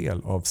inte en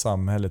del av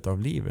samhället,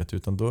 av livet,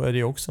 utan då är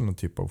det också någon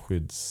typ av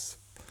skydds...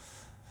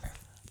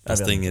 Jag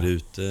stänger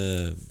ut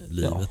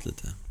livet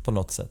lite. På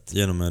något sätt.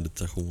 Genom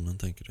meditationen,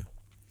 tänker du?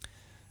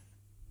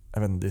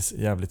 Jag vet inte, det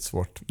är jävligt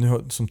svårt.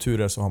 Nu, som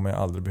tur är, så har man ju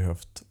aldrig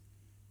behövt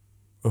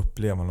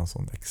uppleva någon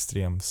sån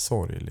extrem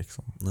sorg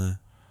liksom. Nej. Men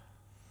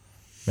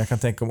jag kan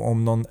tänka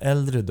om någon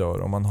äldre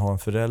dör, om man har en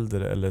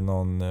förälder eller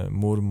någon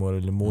mormor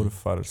eller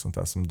morfar eller sånt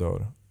där som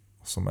dör,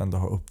 som ändå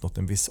har uppnått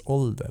en viss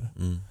ålder.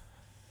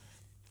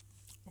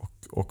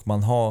 Och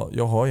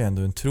jag har ju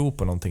ändå en tro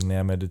på någonting när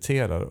jag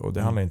mediterar, och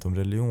det handlar inte om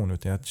religion,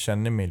 utan jag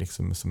känner mig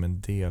liksom som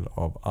en del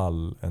av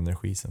all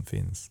energi som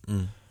finns.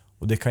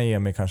 Och det kan ge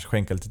mig, kanske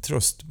skänka lite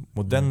tröst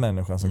mot den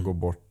människan som går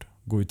bort,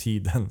 går i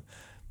tiden,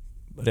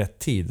 rätt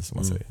tid som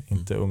man säger,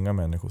 inte unga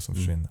människor som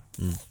försvinner.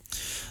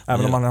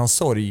 Även om man har en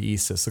sorg i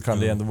sig, så kan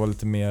det ändå vara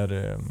lite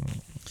mer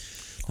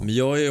men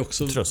jag är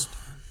också tröst.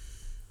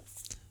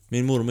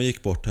 Min mormor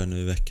gick bort här nu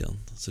i veckan,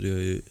 så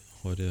det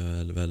har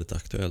det väldigt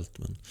aktuellt,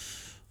 men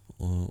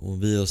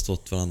och vi har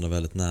stått varandra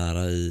väldigt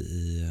nära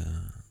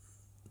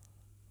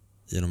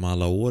genom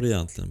alla år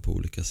egentligen på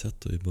olika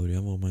sätt, och i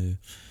början var man ju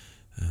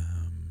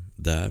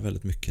där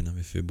väldigt mycket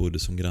när vi bodde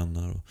som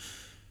grannar och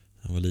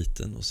jag var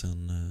liten, och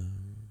sen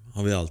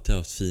har vi alltid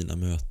haft fina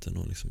möten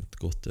och liksom ett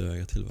gott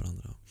öga till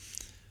varandra.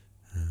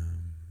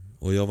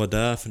 Och jag var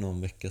där för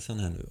någon vecka sedan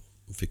här nu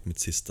och fick mitt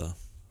sista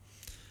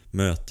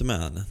möte med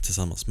henne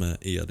tillsammans med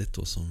Edith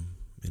då, som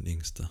min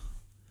yngsta.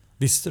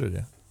 Visste du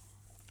det?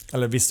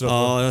 Eller visste du att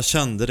Ja, jag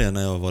kände det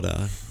när jag var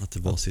där, att det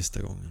var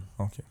sista gången.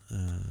 Okay.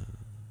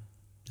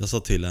 Jag sa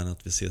till henne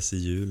att vi ses i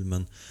jul,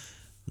 men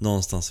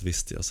någonstans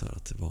visste jag så här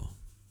att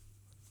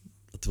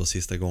det var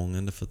sista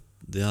gången, för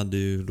det hade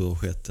ju då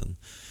skett en...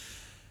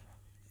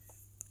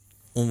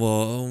 Hon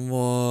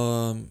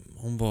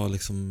var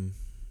liksom...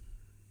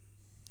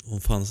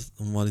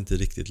 Hon var inte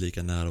riktigt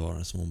lika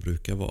närvarande som hon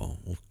brukar vara,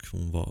 och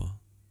hon var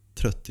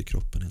trött i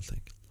kroppen helt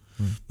enkelt.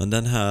 Men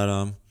den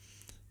här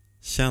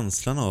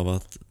känslan av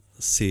att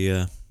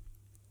se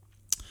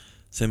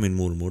min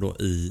mormor då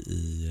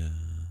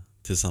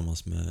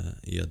tillsammans med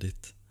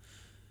Edith,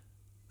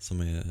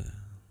 som är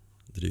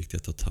drygt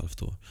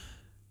 1,5 år.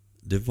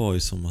 Det var ju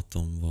som att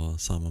de var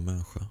samma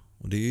människa.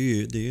 Och det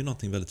är ju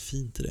någonting väldigt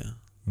fint i det.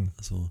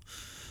 Alltså,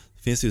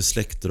 det finns ju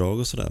släktdrag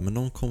och sådär, men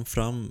de kom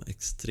fram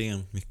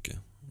extremt mycket.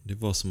 Det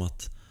var som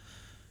att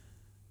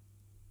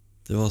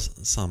det var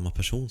samma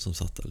person som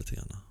satt där lite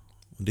grann.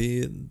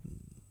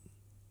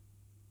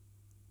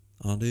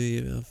 Och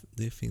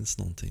det finns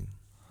någonting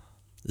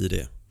i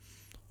det.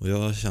 Och jag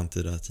har känt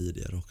det där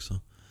tidigare också.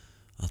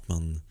 Att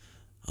man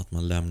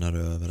lämnar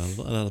över,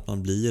 eller att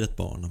man blir ett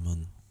barn när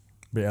man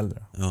blir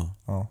äldre.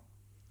 Ja.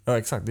 Ja,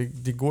 exakt.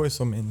 Det går ju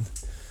som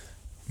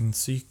en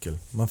cykel.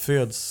 Man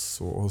föds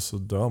så och så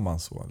dör man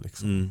så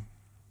liksom.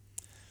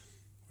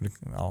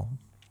 Ja.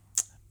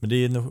 Men det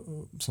är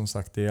nog, som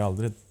sagt, det är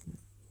aldrig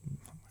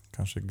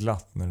kanske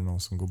glatt när det är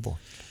någon som går bort.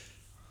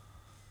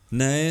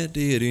 Nej,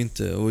 det är det ju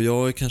inte. Och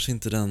jag är kanske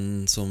inte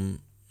den som...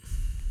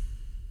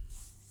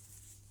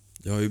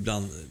 Jag har ju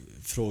ibland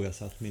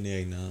frågasatt min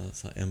egna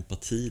så här,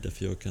 empati,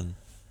 därför jag kan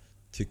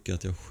tycka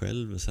att jag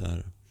själv så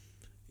här,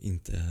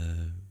 inte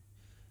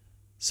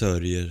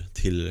sörjer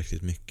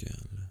tillräckligt mycket.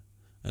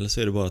 Eller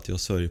så är det bara att jag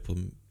sörjer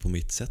på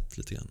mitt sätt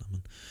lite grann.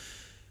 Men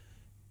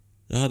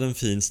jag hade en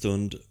fin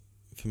stund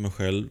för mig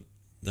själv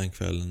den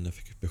kvällen jag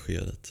fick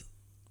beskedet,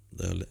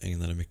 där jag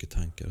ägnade mycket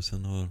tankar. Och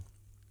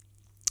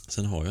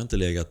sen har jag inte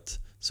legat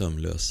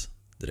sömnlös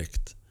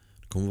direkt.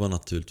 Det kommer vara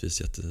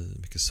naturligtvis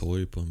jättemycket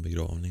sorg på en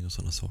begravning och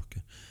sådana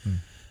saker.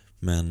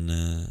 Men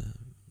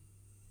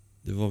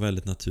det var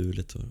väldigt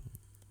naturligt. Och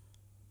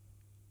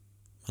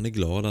man är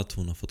glad att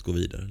hon har fått gå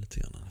vidare lite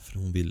grann, för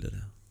hon ville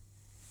det.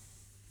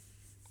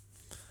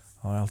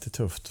 Ja, det är alltid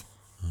tufft.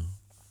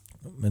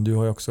 Men du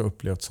har ju också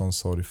upplevt sån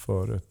sorg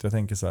förut. Jag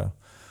tänker så här,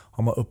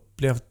 har man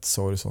upplevt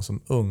sorg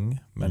som ung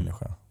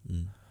människa,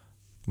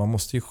 man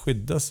måste ju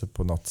skydda sig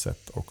på något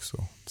sätt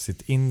också.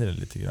 Sitt inre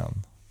lite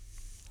grann.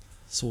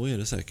 Så är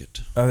det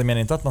säkert. Jag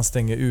menar inte att man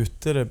stänger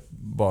ute det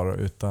bara,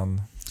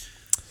 utan...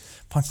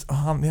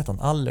 Han heter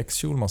Alex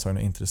Schulman sa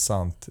något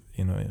intressant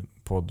i en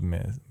podd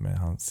med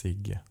han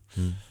Sigge.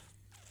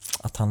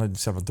 Att han hade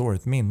ett jävla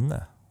dåligt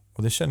minne.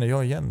 Och det känner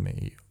jag igen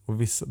mig i.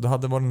 Och då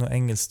hade varit en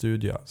engelsk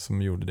studie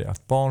som gjorde det.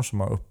 Att barn som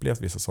har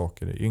upplevt vissa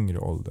saker i yngre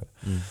ålder,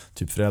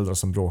 typ föräldrar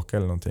som bråkar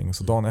eller någonting,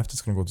 så dagen efter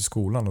ska de gå till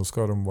skolan och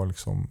ska de bara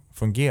liksom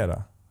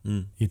fungera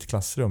i ett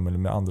klassrum eller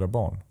med andra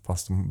barn,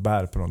 fast de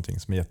bär på någonting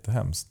som är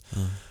jättehemskt.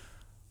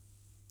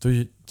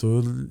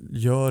 Då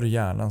gör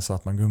hjärnan så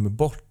att man glömmer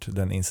bort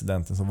den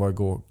incidenten som var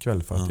igår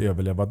kväll för att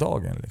överleva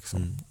dagen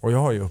liksom. Och jag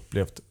har ju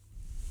upplevt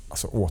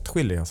alltså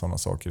åtskilliga sådana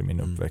saker i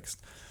min uppväxt.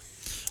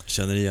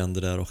 Känner igen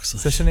det där också.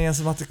 Så jag känner igen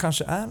som att det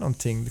kanske är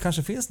någonting, det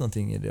kanske finns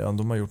någonting i det om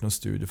de har gjort någon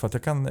studie. För att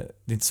det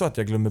är inte så att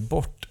jag glömmer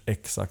bort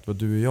exakt vad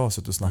du och jag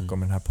suttit och snackat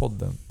om i den här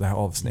podden, det här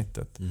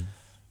avsnittet.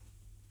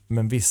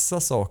 Men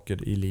vissa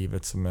saker i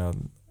livet som jag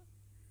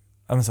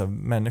så här,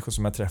 människor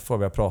som jag träffar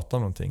och vi har pratat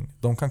om någonting,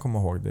 de kan komma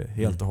ihåg det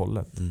helt och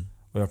hållet.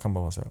 Och jag kan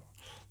bara säga,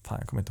 fan,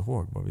 jag kommer inte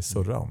ihåg vad vi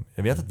surrade om.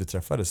 Jag vet att vi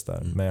träffades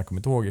där, men jag kommer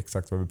inte ihåg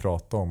exakt vad vi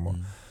pratade om. Och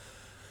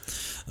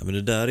ja, men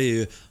det där är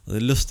ju, det är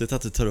lustigt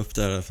att du tar upp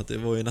det här, för att det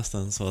var ju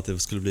nästan så att det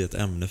skulle bli ett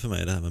ämne för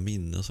mig, det här med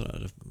minne och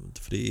sådär.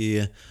 För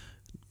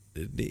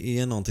det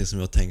är någonting som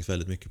jag har tänkt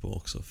väldigt mycket på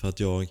också. För att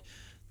jag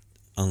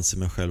anser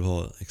mig själv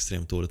ha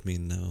extremt dåligt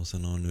minne, och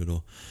sen har nu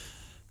då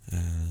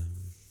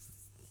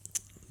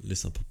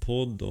lyssnat på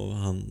podd, och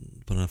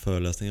på den här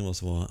föreläsningen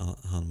så var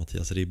han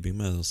Mattias Ribbing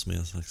med, som är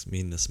en slags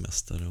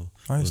minnesmästare och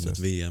vunnit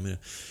VM i det.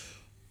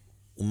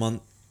 Och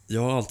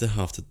jag har alltid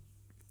haft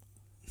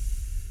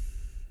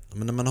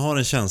men när man har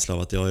en känsla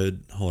av att jag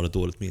har ett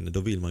dåligt minne, då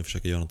vill man ju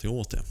försöka göra någonting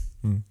åt det.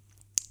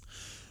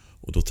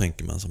 Och då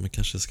tänker man så, men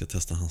kanske ska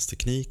testa hans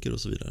tekniker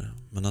och så vidare.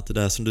 Men att det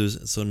där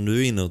som du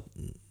är inne och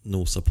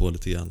nosar på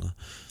lite grann,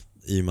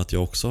 i och med att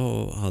jag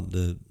också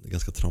hade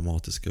ganska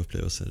traumatiska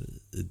upplevelser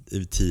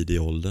i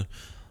tidig ålder,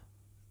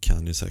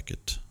 kan ju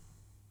säkert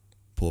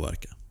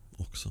påverka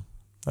också.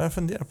 Jag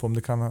funderar på om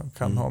det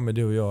kan ha med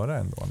det att göra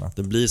ändå.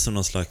 Det blir som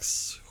någon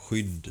slags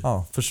skydd.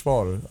 Ja,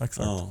 försvar,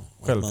 exakt. Ja,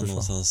 självförsvar.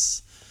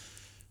 Någonstans,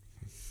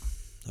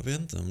 jag vet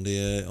inte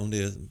om det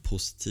är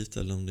positivt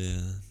eller om det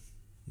är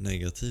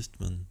negativt,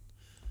 men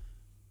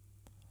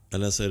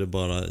eller så är det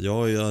bara, jag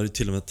har ju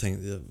till och med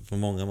tänkt, för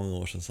många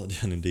år sedan så hade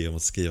jag en idé om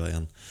att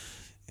skriva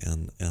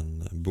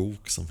en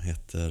bok som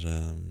heter,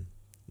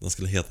 den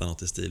skulle heta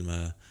något i stil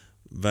med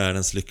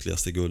Världens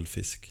lyckligaste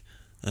guldfisk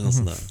eller något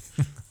sånt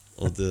där.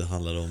 Och det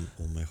handlar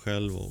om mig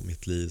själv och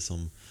mitt liv,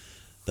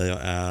 där jag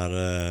är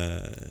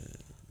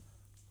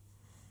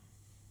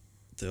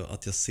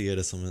att jag ser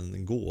det som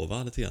en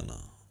gåva lite grann,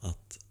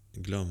 att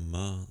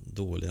glömma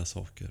dåliga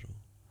saker och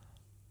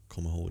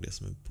komma ihåg det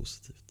som är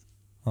positivt.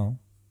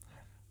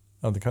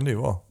 Ja, det kan det ju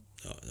vara.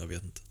 Ja, jag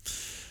vet inte.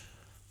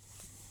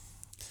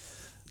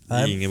 Det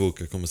är ingen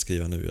bok jag kommer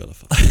skriva nu i alla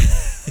fall.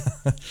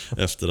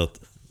 Efter att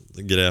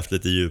grävt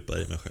lite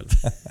djupare i mig själv.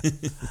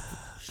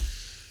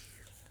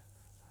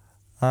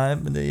 Nej,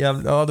 men det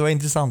var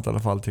intressant i alla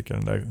fall, tycker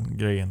jag, den där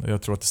grejen. Och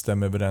jag tror att det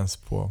stämmer överens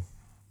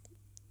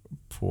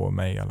på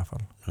mig i alla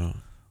fall. Ja.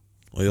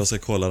 Och jag ska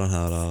kolla den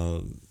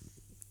här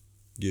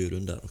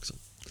gurun där också.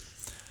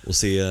 Och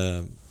se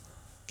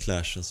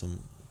clashen som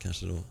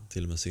kanske då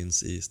till och med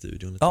syns i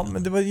studion. Ja,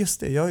 men det var just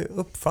det. Jag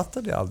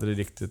uppfattade det aldrig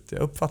riktigt.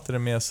 Jag uppfattade det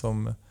mer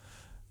som...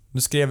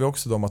 Nu skrev vi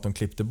också om att de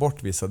klippte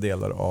bort vissa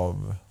delar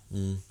av...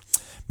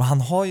 Men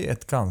han har ju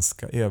ett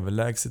ganska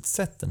överlägset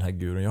sätt, den här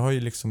gurun. Jag har ju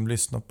liksom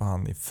lyssnat på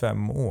han i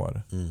 5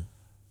 år.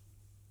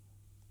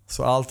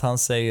 Så allt han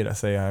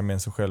säger han med en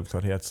så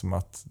självklarhet som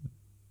att...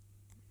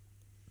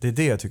 Det är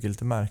det jag tycker är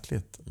lite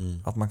märkligt.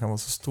 Att man kan vara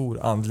så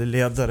stor andlig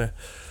ledare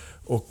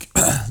Och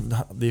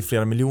det är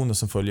flera miljoner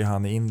som följer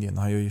han i Indien.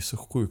 Han gör ju så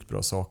sjukt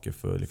bra saker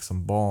för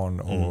liksom barn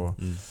och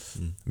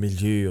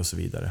miljö och så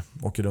vidare.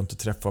 Åker runt och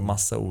träffar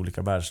massa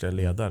olika världsliga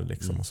ledare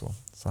liksom och så.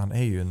 Så han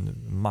är ju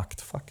en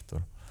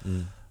maktfaktor.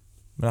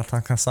 Men att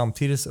han kan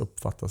samtidigt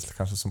uppfattas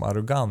kanske som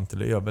arrogant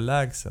eller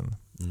överlägsen.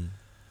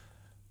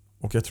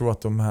 Och jag tror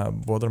att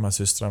båda de här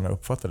systrarna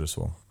uppfattade det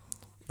så.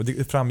 Och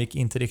det framgick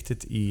inte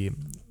riktigt i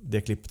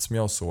det klippet som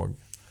jag såg.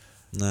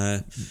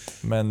 Nej.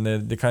 Men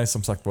det kan ju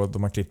som sagt vara att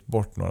de har klippt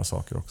bort några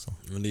saker också.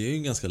 Men det är ju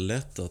ganska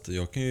lätt att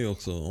jag kan ju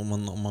också, om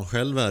man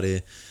själv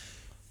är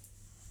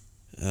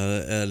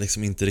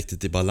liksom inte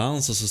riktigt i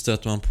balans, och så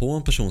stöter man på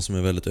en person som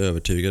är väldigt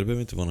övertygad. Det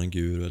behöver inte vara någon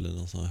guru eller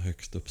någon sån här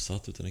högst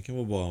uppsatt, utan det kan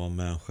vara bara en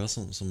människa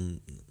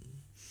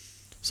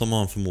som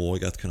har en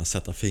förmåga att kunna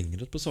sätta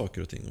fingret på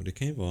saker och ting. Och det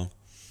kan ju vara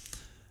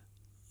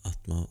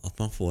att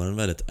man får en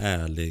väldigt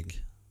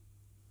ärlig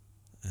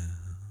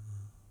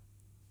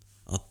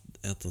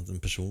att en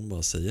person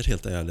bara säger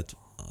helt ärligt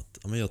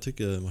att men jag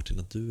tycker, Martin,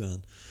 att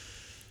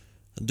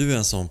du är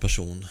en sån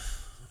person,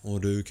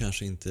 och det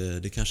kanske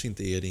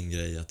inte är din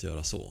grej att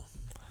göra så.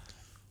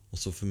 Och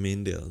så för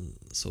min del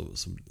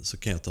så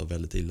kan jag ta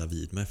väldigt illa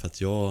vid mig, för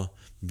att jag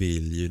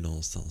vill ju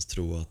någonstans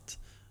tro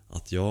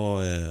att jag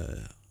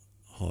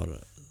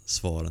har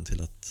svaren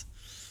till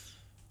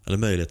eller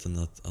möjligheten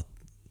att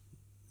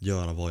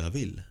göra vad jag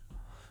vill.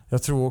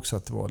 Jag tror också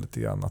att det var lite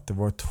grann att det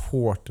var ett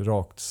hårt,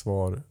 rakt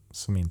svar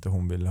som inte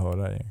hon ville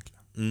höra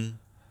egentligen.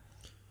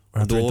 Och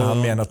jag tror inte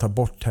han menar att ta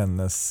bort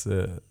hennes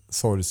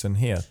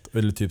sorgsenhet,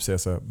 eller typ säga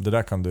så här, det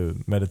där kan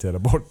du meditera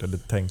bort eller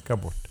tänka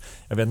bort.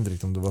 Jag vet inte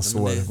riktigt om det var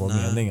så det var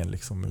meningen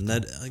liksom.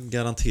 Nej,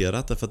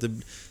 garanterat, därför att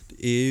det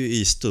är ju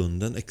i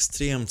stunden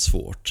extremt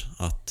svårt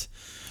att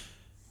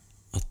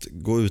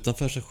gå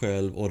utanför sig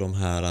själv och de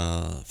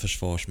här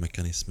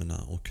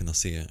försvarsmekanismerna och kunna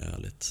se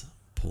ärligt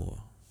på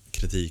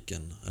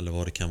kritiken eller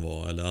vad det kan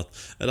vara, eller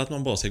att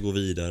man bara ska gå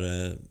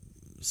vidare,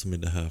 som i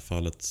det här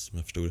fallet som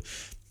jag förstod.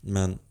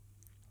 Men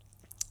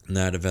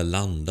när det väl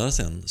landar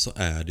sen, så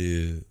är det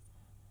ju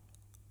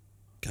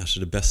kanske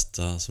det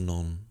bästa som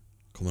någon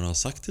kommer att ha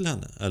sagt till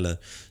henne. Eller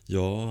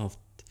jag har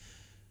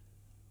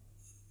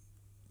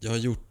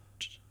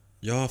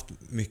haft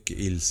mycket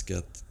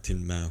ilska till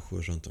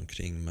människor runt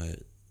omkring mig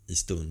i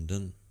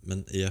stunden,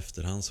 men i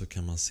efterhand så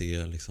kan man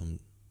se liksom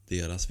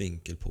deras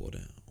vinkel på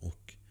det,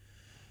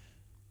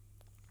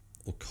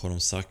 och har de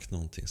sagt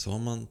någonting så har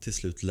man till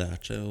slut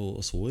lärt sig,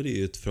 och så är det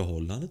ju ett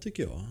förhållande,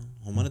 tycker jag.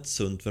 Har man ett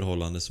sunt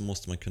förhållande så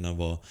måste man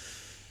kunna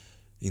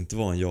inte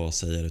vara en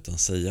ja-sägare, utan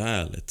säga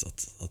ärligt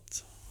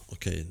att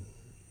okej,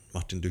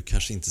 Martin, det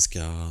kanske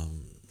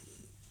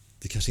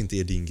inte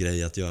är din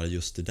grej att göra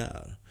just det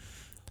där.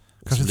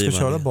 Kanske ska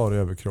köra bara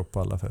överkropp på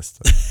alla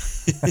fester.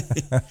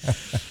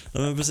 Ja,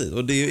 men precis.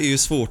 Och det är ju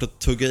svårt att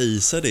tugga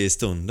i sig det i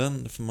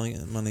stunden, för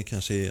man är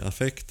kanske i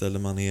affekt, eller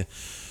man är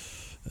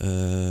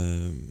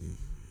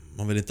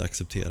man vill inte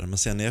acceptera. Men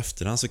sen i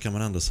efterhand så kan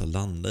man ändå så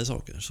landa i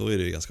saker. Så är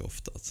det ju ganska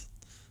ofta, att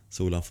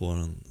Solan får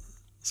en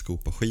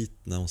skopa skit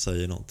när hon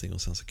säger någonting,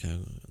 och sen så kan jag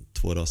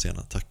 2 dagar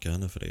senare tacka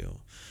henne för det,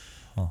 och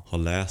ha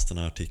läst den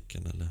här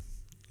artikeln eller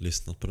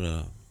lyssnat på det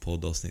där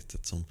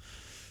poddavsnittet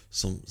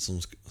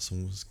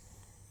som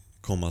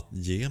kommer att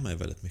ge mig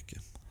väldigt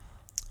mycket.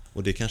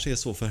 Och det kanske är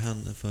så för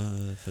henne,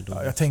 för dem.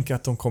 Ja, jag tänker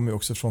att de kommer ju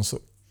också från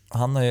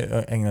han har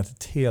ju ägnat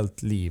ett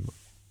helt liv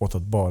åt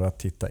att bara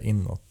titta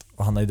inåt.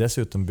 Och han har ju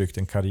dessutom byggt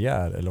en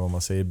karriär, eller vad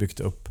man säger, byggt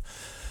upp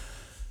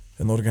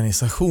en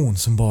organisation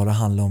som bara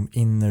handlar om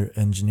inner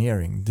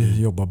engineering. Du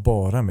jobbar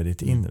bara med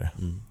ditt inre.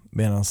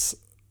 Medan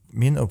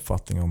min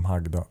uppfattning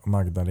om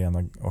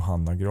Magdalena och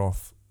Hanna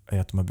Graf är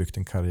att de har byggt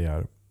en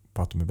karriär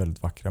på att de är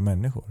väldigt vackra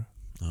människor.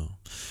 Ja.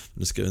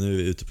 Nu är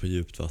vi ute på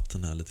djupt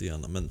vatten här lite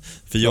grann, men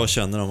för jag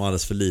känner dem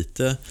alldeles för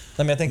lite.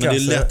 Nej, men det är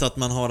lätt att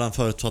man har den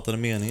förutfattade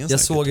meningen. Jag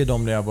såg ju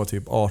dem när jag var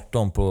typ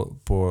 18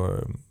 på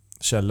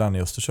Källan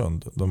i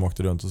Östersund. De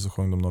åkte runt och så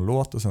sjöng de någon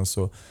låt, och sen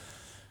så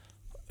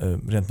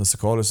rent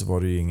musikaliskt så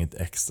var det ju inget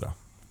extra.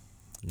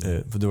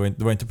 För det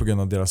var inte på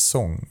grund av deras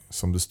sång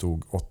som det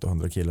stod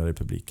 800 killar i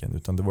publiken,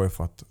 utan det var ju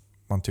för att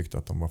man tyckte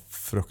att de var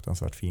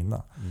fruktansvärt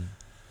fina.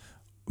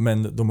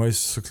 Men de har ju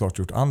såklart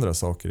gjort andra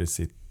saker i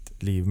sitt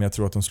liv, men jag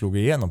tror att de slog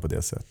igenom på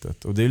det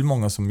sättet. Och det är ju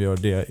många som gör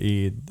det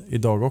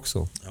idag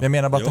också. Ja. Jag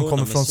menar bara att de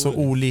kommer från så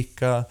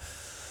olika...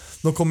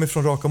 De kommer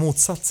från raka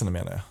motsatserna,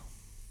 menar jag.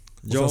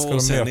 Och så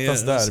ska de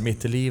mötas där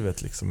mitt i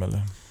livet liksom,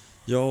 eller?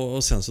 Ja,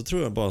 och sen så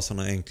tror jag bara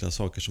sådana enkla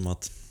saker som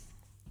att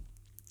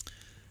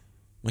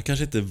man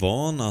kanske inte är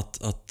van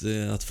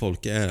att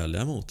folk är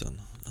ärliga mot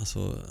en.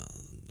 Alltså,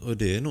 och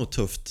det är nog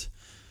tufft.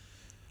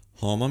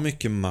 Har man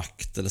mycket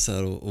makt eller så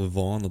här, och är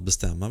van att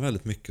bestämma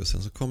väldigt mycket, och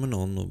sen så kommer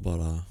någon och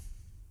bara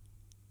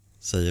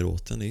säger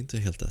åt en, det är inte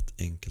helt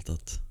enkelt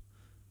att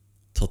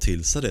ta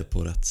till sig det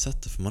på rätt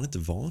sätt, för man är inte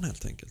van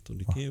helt enkelt. Och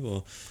det kan ju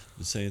vara,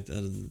 du säger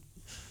inte,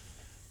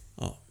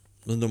 ja,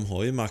 men de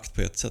har ju makt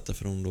på ett sätt,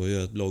 för om då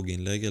gör ett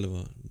blogginlägg eller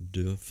vad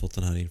du har fått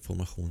den här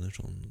informationen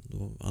från,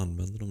 då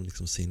använder de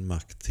liksom sin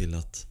makt till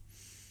att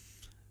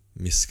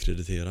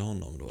misskreditera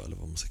honom då, eller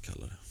vad man ska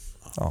kalla det.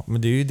 Ja,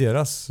 men det är ju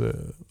deras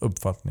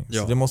uppfattning.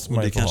 Ja, så det måste man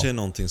och ju det få kanske ha. är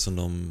någonting som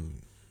de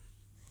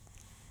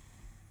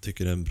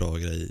tycker är en bra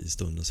grej i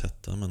stundens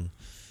hetta, men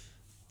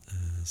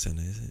sen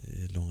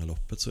i långa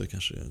loppet så är det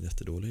kanske en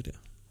jättedålig idé.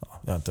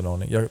 Ja, jag har inte en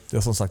aning.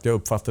 Jag som sagt, jag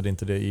uppfattade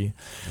inte det i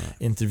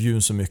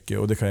intervjun så mycket,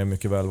 och det kan ju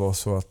mycket väl vara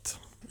så att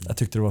jag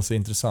tyckte det var så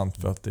intressant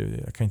för att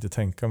jag kan inte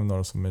tänka mig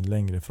några som är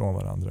längre ifrån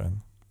varandra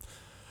än.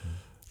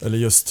 Eller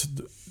just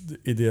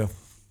i det,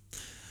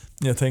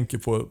 när jag tänker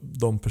på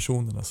de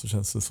personerna så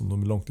känns det som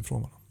de är långt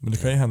ifrån varandra. Men det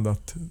kan ju hända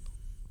att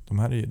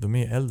de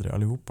är äldre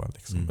allihopa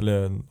liksom.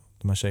 Eller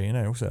de här tjejerna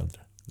är också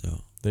äldre. Ja.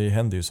 Det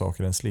händer ju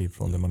saker i ens liv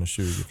från när man är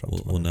 20 fram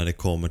till och när det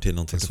kommer till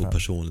någonting 45. så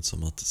personligt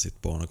som att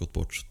sitt barn har gått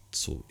bort,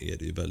 så är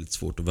det ju väldigt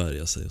svårt att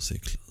värja sig och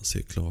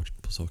se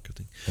klart på saker och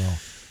ting. Ja.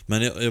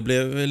 Men jag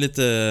blev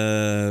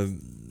lite,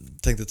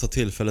 tänkte ta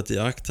tillfället i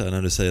akt här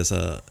när du säger så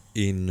här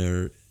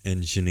inner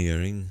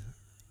engineering,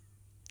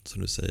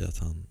 som du säger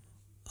att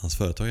hans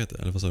företag heter,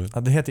 eller vad sa du?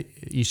 Ja, det heter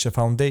Isha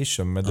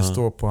Foundation, men det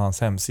står på hans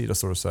hemsida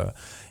står det så här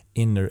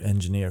inner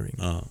engineering.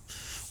 Ja.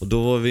 Och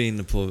då var vi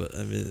inne på,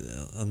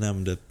 jag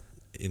nämnde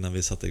innan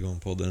vi satte igång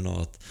podden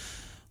att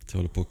jag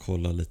håller på att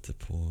kolla lite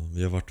på,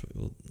 vi har varit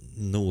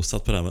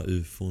nosat på det här med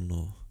UFOn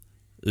och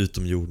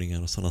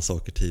utomjordningar och sådana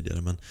saker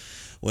tidigare,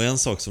 och en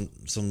sak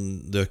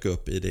som dök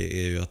upp i det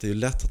är ju att det är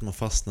lätt att man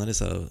fastnar i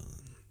så här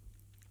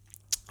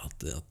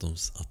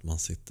att man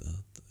sitter,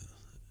 att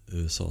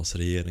USAs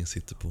regering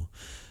sitter på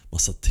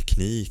massa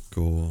teknik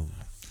och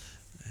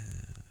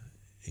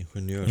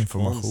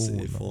ingenjörskonst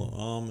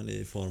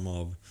i form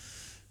av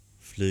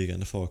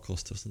flygande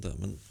farkoster och sånt där.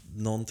 Men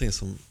någonting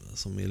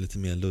som är lite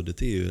mer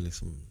luddigt är ju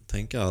liksom,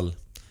 tänk all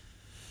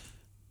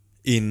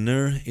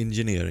inner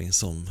engineering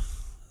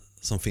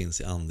som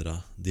finns i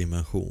andra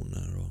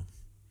dimensioner och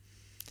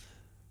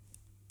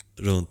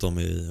runt om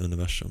i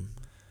universum,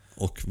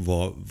 och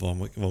vad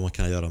man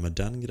kan göra med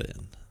den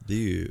grejen. Det är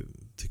ju,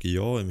 tycker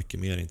jag, är mycket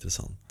mer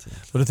intressant.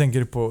 Och då tänker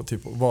du på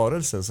typ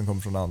varelser som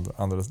kommer från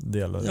andra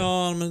delar?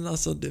 Ja, men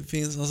alltså det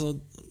finns, alltså,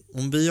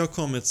 om vi har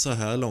kommit så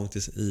här långt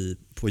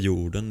på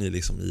jorden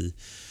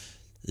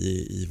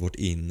i vårt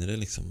inre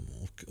liksom,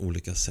 och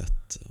olika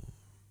sätt.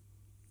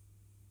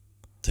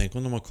 Tänk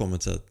om de har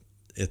kommit så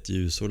ett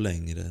ljusår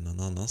längre än någon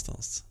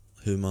annanstans.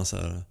 Hur man så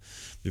här,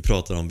 vi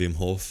pratar om Wim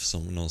Hof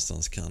som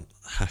någonstans kan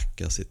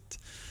hacka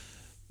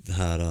det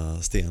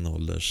här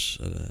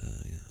stenålders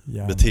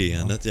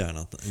beteendet,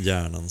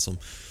 hjärnan som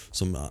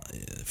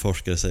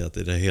forskare säger att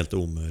det är helt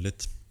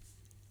omöjligt.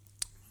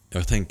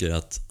 Jag tänker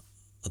att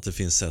det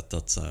finns sätt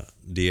att så här,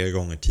 det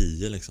gånger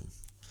 10 liksom.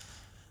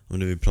 Om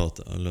nu vi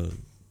pratar eller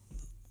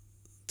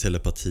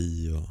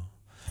telepati och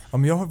ja,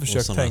 men jag har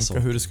försökt tänka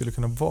saker. hur det skulle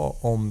kunna vara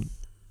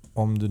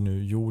om det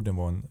nu jorden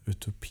var en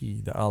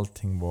utopi där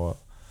allting var,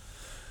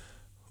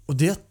 och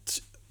det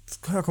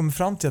har jag kommit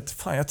fram till att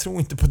fan, jag tror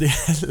inte på det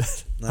heller.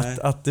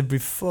 Att det blir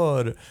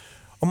för,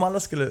 om alla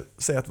skulle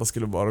säga att man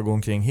skulle bara gå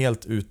omkring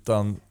helt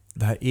utan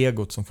det här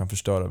egot som kan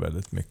förstöra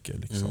väldigt mycket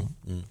liksom.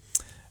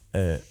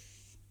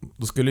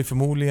 Då skulle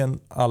förmodligen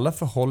alla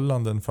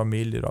förhållanden,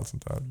 familjer och allt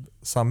sånt där,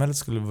 samhället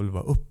skulle väl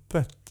vara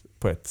öppet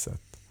på ett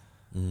sätt.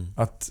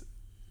 Att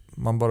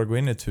man bara går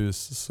in i ett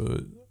hus så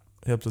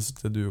helt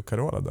plötsligt är du och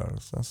Carola där.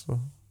 Sen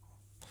så,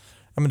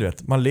 ja men du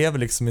vet, man lever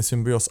liksom i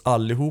symbios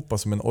allihopa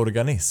som en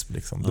organism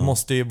liksom. Det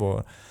måste ju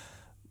vara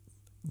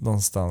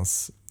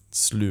någonstans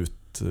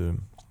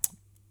slutfärden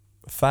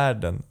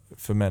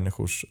för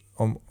människors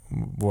om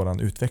våran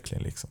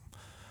utveckling liksom.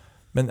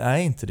 Men är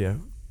inte det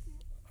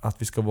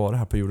att vi ska vara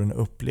här på jorden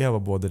och uppleva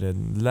både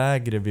den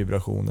lägre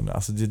vibrationen,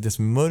 alltså det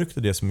som är mörkt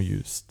och det som är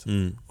ljust.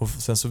 Och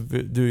sen så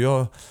du och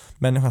jag,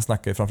 människan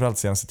snackar ju framförallt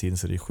senaste tiden,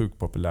 så det är sjukt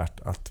populärt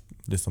att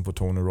lyssna på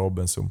Tony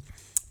Robbins som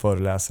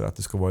föreläser att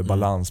det ska vara i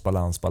balans.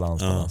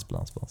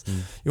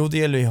 Jo, det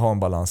gäller ju att ha en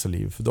balans i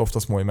livet, för då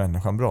oftast mår ju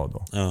människan bra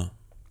då.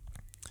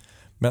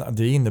 Men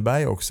det innebär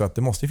ju också att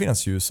det måste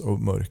finnas ljus och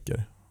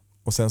mörker.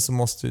 Och sen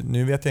så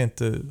nu vet jag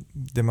inte,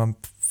 det man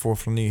får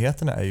från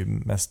nyheterna är ju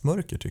mest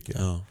mörker tycker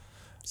jag. Ja,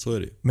 så är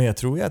det. Men jag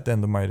tror ju att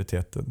ändå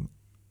majoriteten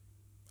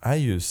är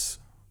ljus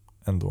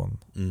ändå.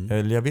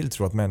 Eller jag vill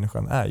tro att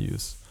människan är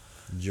ljus.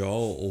 Ja,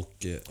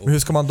 och men hur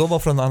ska man då vara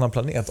från en annan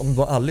planet om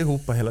då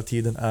allihopa hela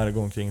tiden är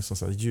gå omkring som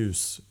så här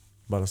ljus,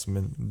 bara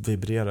som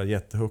vibrerar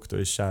jättehögt och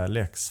är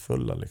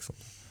kärleksfulla liksom?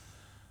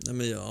 Nej,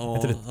 men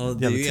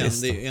det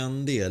är ju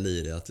en del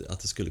i det, att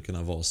det skulle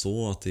kunna vara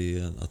så att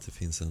det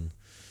finns en.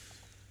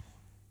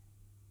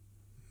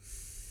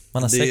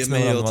 Man har sex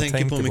med varandra, jag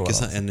tänker på mycket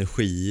så här varandra.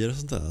 energier och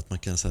sånt där, att man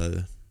kan så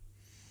här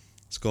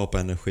skapa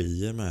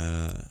energier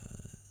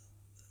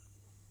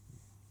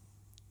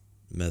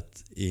med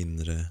ett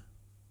inre,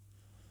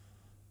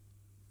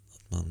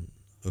 att man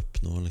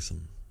uppnår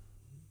liksom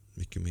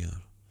mycket mer.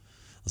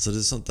 Alltså det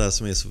är sånt där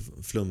som är så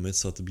flummigt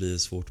så att det blir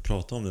svårt att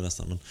prata om det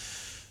nästan,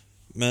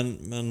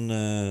 men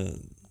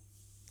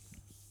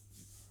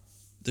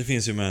det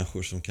finns ju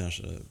människor som kan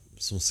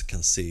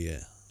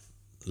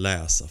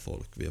läsa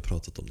folk. Vi har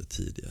pratat om det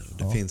tidigare.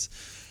 Det finns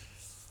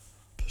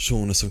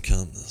personer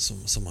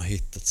som har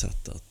hittat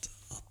sätt att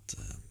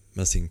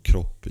med sin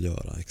kropp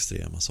göra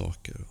extrema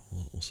saker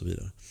och så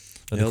vidare.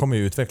 Det kommer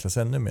ju utvecklas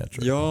ännu mer,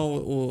 tror jag. Ja,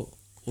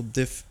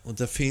 och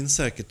det finns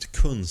säkert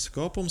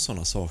kunskap om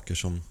sådana saker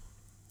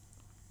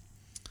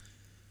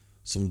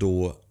som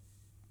då,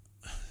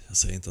 jag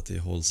säger inte att det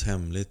hålls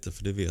hemligt,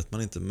 för det vet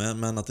man inte,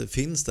 men att det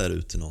finns där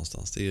ute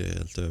någonstans, det är jag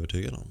helt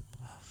övertygad om.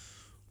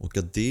 Och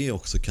att det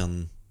också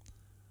kan,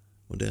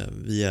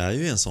 vi är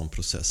ju i en sån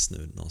process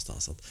nu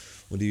någonstans,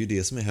 och det är ju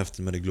det som är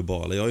häftigt med det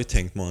globala. Jag har ju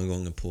tänkt många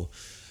gånger på,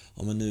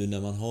 men nu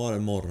när man har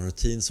en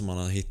morgonrutin som man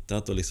har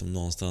hittat och liksom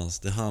någonstans,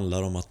 det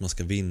handlar om att man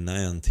ska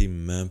vinna 1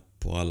 timme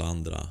på alla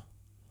andra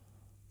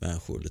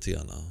människor lite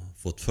grann,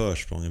 få ett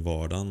försprång i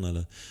vardagen,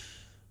 eller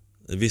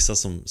vissa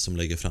som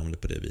lägger fram det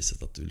på det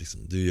viset att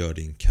du gör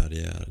din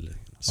karriär, eller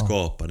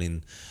skapar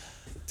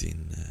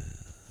din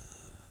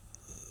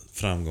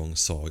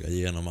framgångssaga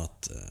genom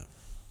att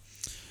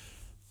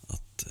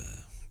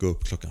gå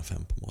upp klockan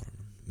 5 på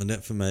morgonen.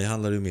 Men för mig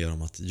handlar det mer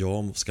om att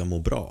jag ska må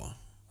bra.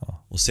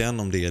 Ja. Och sen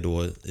om det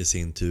då i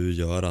sin tur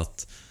gör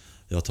att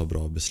jag tar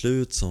bra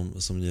beslut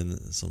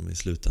som i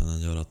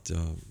slutändan gör att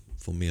jag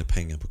får mer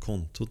pengar på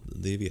kontot,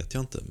 det vet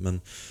jag inte.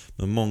 Men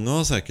många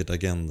har säkert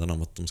agendan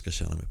om att de ska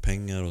tjäna mer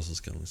pengar och så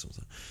ska de liksom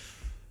så.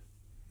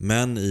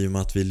 Men i och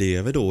med att vi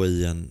lever då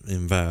i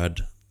en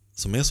värld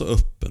som är så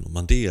öppen och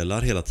man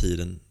delar hela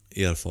tiden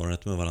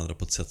erfarenhet med varandra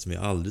på ett sätt som vi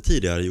aldrig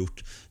tidigare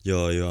gjort,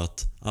 gör ju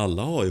att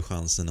alla har ju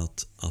chansen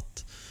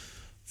att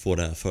få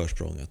det här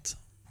försprånget.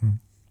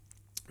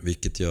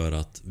 Vilket gör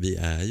att vi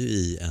är ju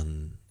i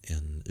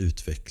en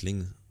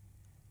utveckling,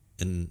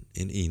 en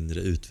inre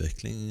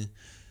utveckling,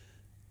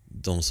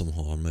 de som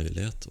har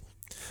möjlighet.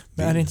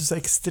 Men är det inte så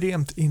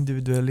extremt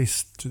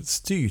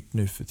individualiststyrt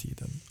nu för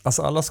tiden?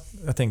 Alltså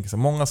jag tänker så,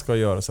 många ska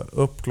göra så här,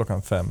 upp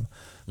klockan 5,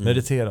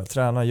 meditera,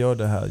 träna, gör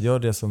det här, gör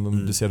det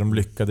som du ser de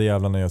lyckade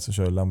jävlarna gör som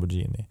kör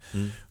Lamborghini.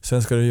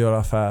 Sen ska du göra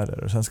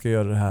affärer och sen ska du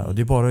göra det här, och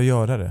det är bara att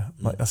göra det.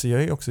 Alltså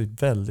jag är också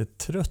väldigt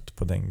trött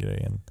på den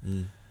grejen.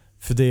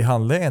 För det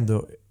handlar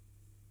ändå,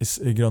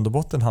 i grund och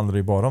botten handlar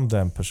det bara om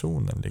den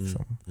personen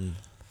liksom.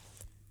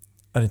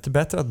 Är det inte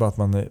bättre att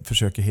man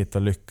försöker hitta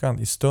lyckan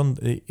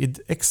i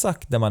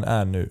exakt där man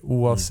är nu,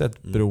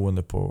 oavsett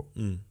beroende på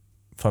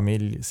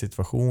familj,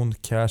 situation,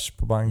 cash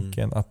på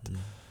banken,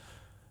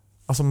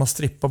 alltså man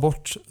strippar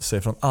bort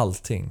sig från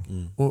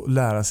allting och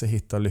lära sig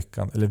hitta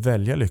lyckan, eller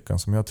välja lyckan,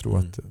 som jag tror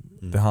att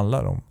det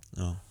handlar om.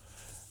 Ja.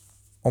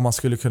 Om man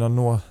skulle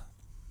kunna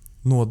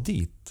nå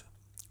dit,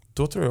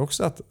 då tror jag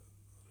också att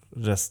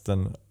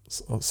resten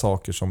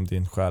saker som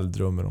din själ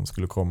drömmer om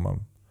skulle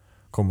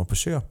komma på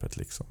köpet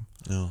liksom.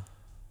 Ja.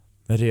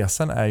 Men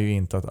resan är ju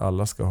inte att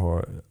alla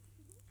ska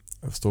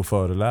stå och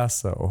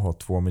föreläsa och ha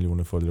 2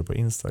 miljoner följare på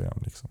Instagram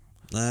liksom.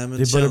 Nej, men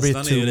det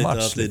känslan är ju lite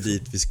much, att det är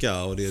dit vi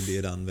ska, och det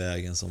är den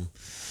vägen som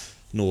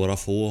några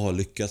få har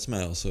lyckats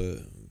med, och så är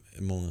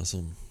många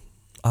som...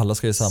 Alla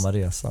ska göra samma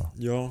resa.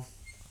 Ja.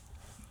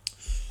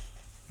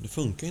 Det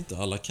funkar inte.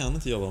 Alla kan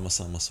inte jobba med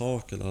samma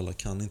sak, eller alla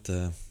kan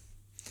inte...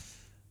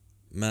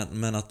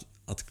 Men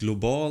att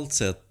globalt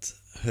sett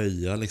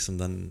höja liksom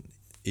den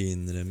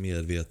inre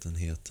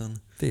medvetenheten,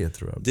 det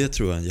tror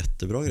jag är en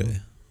jättebra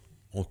grej.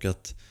 Och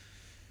att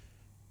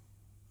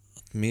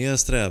mer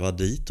sträva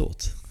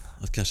ditåt.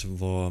 Att kanske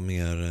vara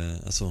mer,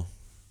 alltså,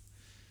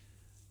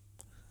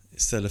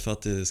 istället för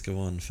att det ska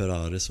vara en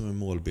Ferrari som är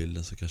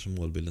målbilden, så kanske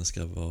målbilden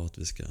ska vara att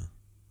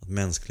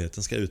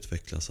mänskligheten ska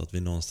utvecklas, så att vi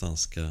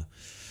någonstans ska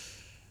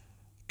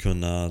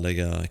kunna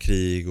lägga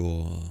krig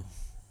och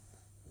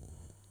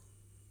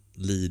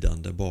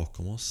lidande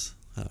bakom oss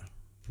här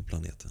på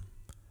planeten.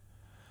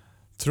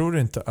 Tror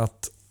du inte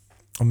att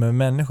om en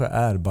människa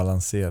är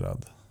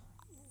balanserad,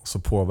 så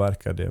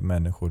påverkar det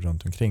människor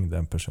runt omkring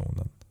den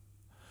personen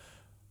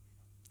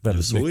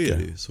väldigt så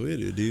mycket? Så är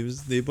det ju.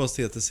 Det är bara att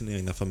se till sin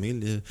egna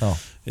familj. Ja.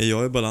 Är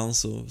jag i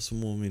balans så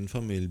mår min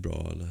familj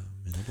bra, eller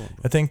mina barn bra.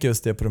 Jag tänker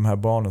just det på de här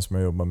barnen som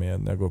jag jobbar med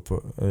när jag går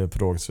på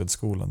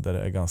Rågsvedsskolan, där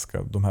det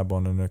är de här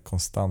barnen är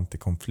konstant i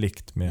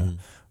konflikt med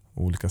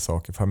olika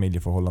saker,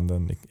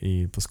 familjeförhållanden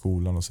på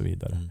skolan och så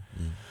vidare.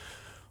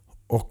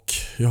 Och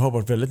jag har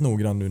varit väldigt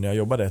noggrann nu när jag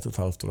jobbade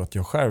 1,5 år att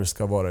jag själv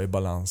ska vara i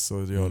balans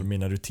och göra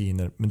mina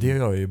rutiner. Men det gör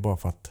jag ju bara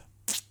för att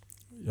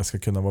jag ska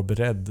kunna vara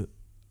beredd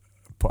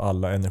på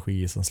alla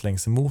energier som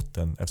slängs emot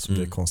den, eftersom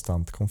det är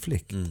konstant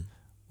konflikt.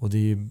 Och det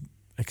är ju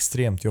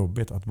extremt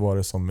jobbigt att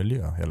vara som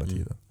miljö hela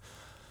tiden.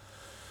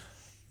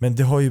 Men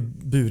det har ju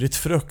burit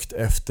frukt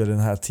efter den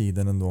här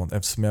tiden ändå,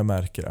 eftersom jag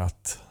märker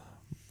att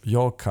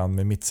jag kan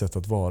med mitt sätt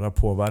att vara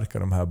påverka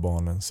de här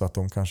barnen så att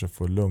de kanske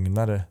får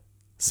lugnare.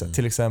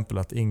 Till exempel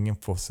att ingen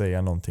får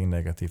säga någonting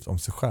negativt om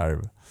sig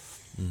själv.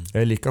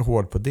 Jag är lika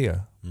hård på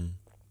det.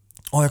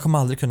 Jag kommer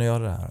aldrig kunna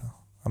göra det här.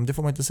 Men det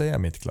får man inte säga i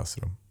mitt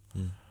klassrum.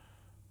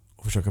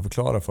 Och försöka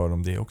förklara för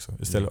dem det också.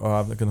 Istället,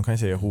 de kan ju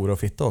säga hora och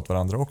fitta åt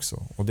varandra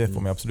också. Och det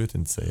får man absolut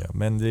inte säga.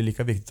 Men det är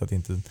lika viktigt att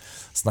inte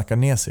snacka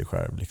ner sig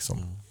själv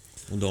liksom.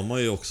 Och de har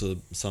ju också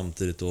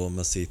samtidigt då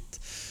med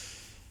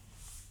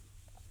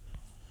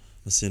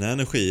sina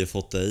energier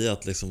fått dig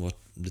att liksom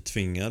bli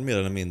tvingad mer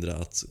eller mindre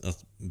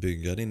att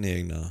bygga din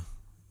egna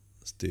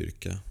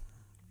styrka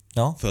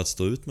för att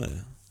stå ut med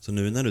det. Så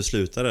nu när du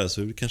slutar där,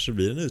 så kanske det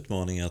blir en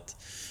utmaning att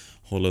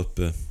hålla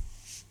uppe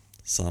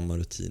samma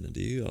rutiner.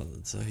 Det är ju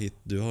alltså,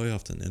 du har ju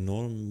haft en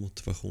enorm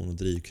motivation och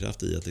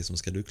drivkraft i att liksom,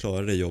 ska du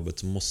klara det jobbet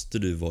så måste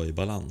du vara i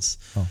balans.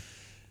 Ja.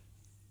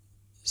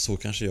 Så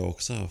kanske jag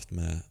också haft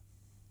med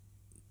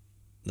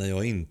när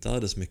jag inte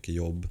hade så mycket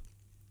jobb,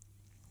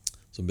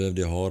 så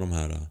behövde jag ha de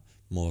här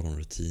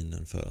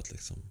morgonrutinen för att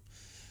liksom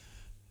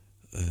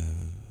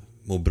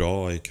må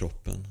bra i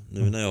kroppen.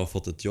 Nu när jag har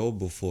fått ett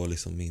jobb och får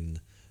liksom min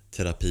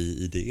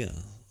terapi i det,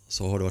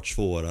 så har det varit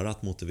svårare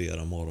att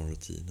motivera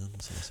morgonrutinen.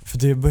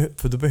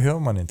 För då behöver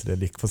man inte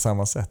det på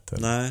samma sätt.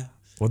 Eller? Nej.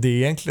 Och det är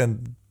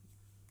egentligen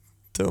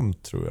dumt,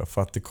 tror jag.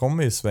 För att det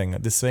kommer ju svänga.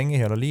 Det svänger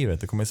hela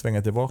livet. Det kommer ju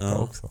svänga tillbaka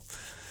också.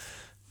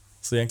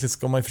 Så egentligen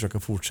ska man ju försöka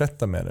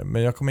fortsätta med det.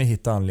 Men jag kommer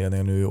hitta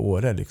anledningar nu i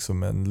Åre.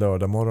 Liksom en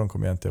lördag morgon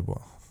kommer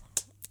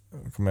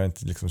jag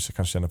inte liksom,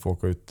 kanske känna för att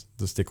åka ut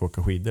och sticka och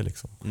åka skidor.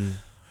 Liksom. Mm.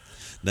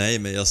 Nej,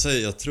 men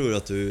jag tror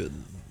att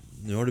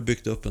nu har du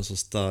byggt upp en så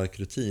stark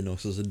rutin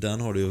också, så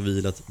den har du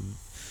ju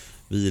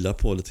vila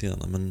på lite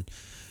grann. Men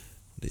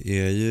det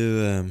är ju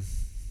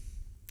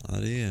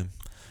det är...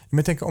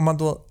 Men tänk om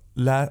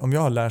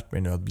jag har lärt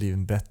mig nu att bli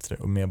en bättre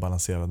och mer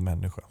balanserad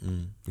människa,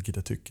 vilket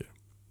jag tycker,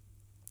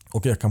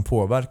 och jag kan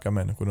påverka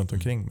människor runt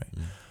omkring mig,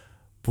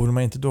 borde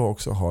man inte då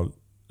också ha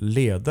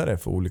ledare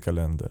för olika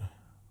länder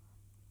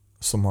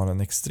som har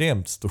en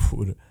extremt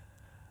stor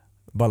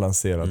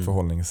balanserad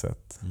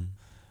förhållningssätt?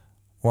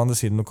 Å andra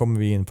sidan, då kommer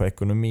vi in på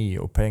ekonomi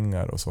och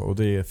pengar och så, och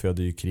det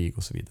föder ju krig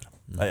och så vidare.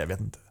 Nej, jag vet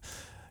inte.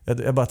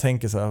 Jag bara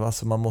tänker så här,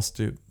 alltså man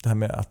måste ju, det här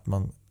med att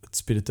ett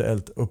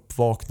spirituellt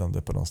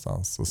uppvaknande på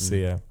någonstans och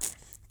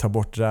ta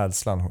bort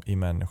rädslan i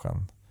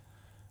människan.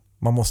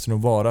 Man måste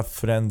nog vara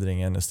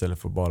förändringen istället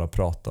för att bara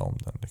prata om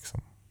den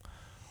liksom.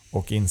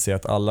 Och inse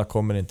att alla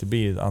kommer inte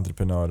bli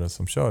entreprenörer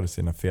som kör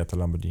sina feta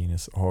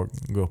Lamborghinis och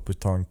går upp och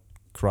tar en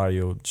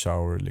cryo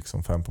shower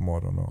liksom 5 på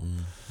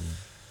morgonen.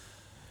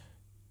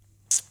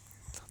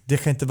 Det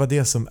kan inte vara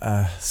det som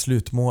är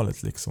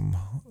slutmålet liksom.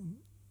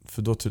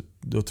 För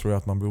då tror jag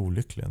att man blir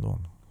olycklig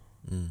ändå.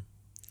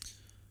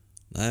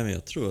 Nej, men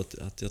jag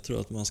tror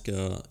att man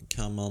ska...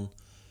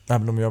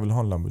 Även om jag vill ha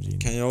en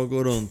Lamborghini. Kan jag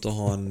gå runt och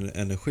ha en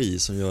energi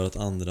som gör att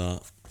andra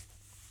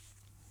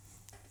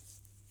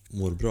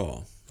mår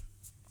bra,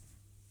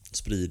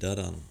 sprida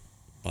den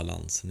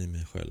balansen i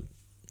mig själv,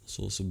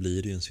 så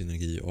blir det ju en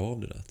synergi av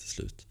det där till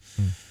slut.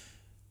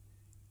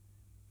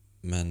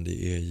 Men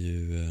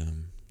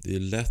det är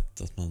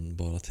lätt att man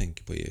bara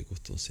tänker på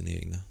egot och sin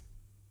egna.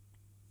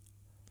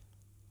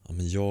 Ja,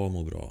 men jag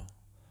mår bra.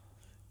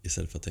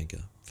 Istället för att tänka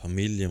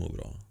familjen mår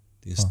bra.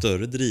 Det är en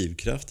större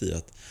drivkraft i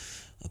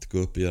att gå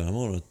upp och göra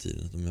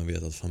morgontiden, om jag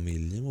vet att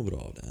familjen mår bra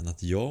av det, än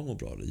att jag mår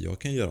bra av det.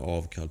 Jag kan göra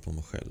avkall på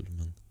mig själv,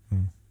 men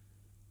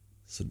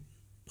så,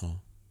 ja.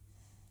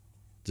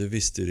 Du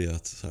visste ju det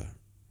att så här,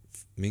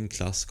 min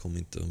klass kommer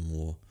inte att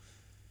må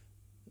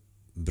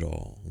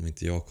bra om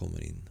inte jag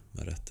kommer in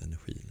med rätt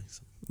energi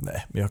liksom.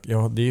 Nej, men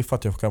det är ju för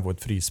att jag kan få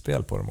ett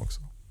frispel på dem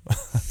också.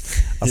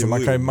 Alltså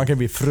man kan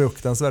bli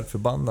fruktansvärt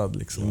förbannad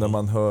liksom, när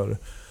man hör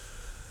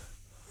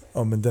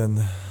men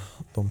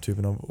de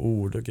typen av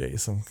ord och grejer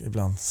som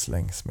ibland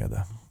slängs med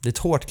det. Det är ett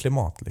hårt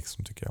klimat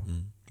liksom, tycker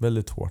jag.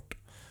 Väldigt hårt.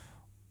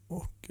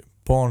 Och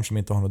barn som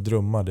inte har några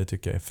drömmar, det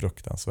tycker jag är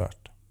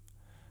fruktansvärt.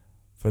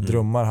 För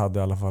drömmar hade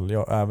i alla fall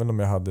även om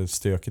jag hade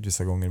stökigt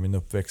vissa gånger i min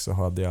uppväxt, så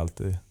hade jag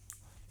alltid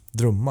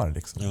drömmar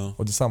liksom. Ja.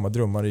 Och det är samma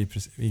drömmar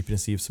i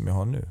princip som jag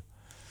har nu.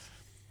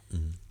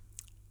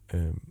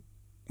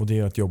 Och det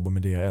är att jobba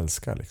med det jag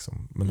älskar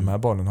liksom. Men de här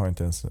barnen har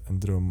inte ens en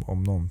dröm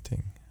om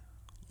någonting.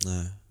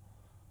 Nej.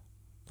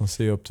 De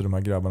ser upp till de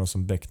här grabbarna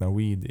som becknar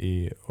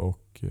weed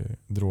och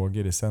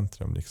droger i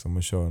centrum liksom,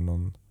 och kör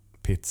någon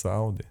pizza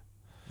Audi.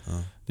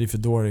 Ja. Det är för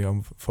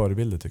dåliga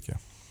förebilder, tycker jag.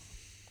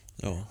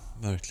 Ja,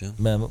 verkligen.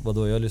 Men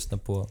vadå, jag lyssnar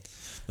på...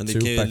 Men det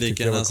kan ju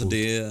lika gärna, alltså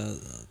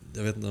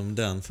jag vet inte om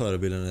den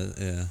förebilden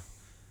är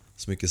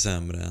så mycket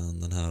sämre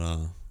än den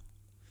här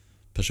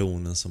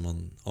personen som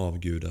man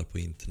avgudar på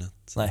internet.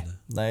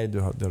 Nej, du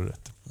har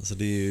rätt. Alltså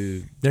det är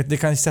ju... Det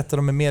kan sätta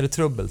dem med mer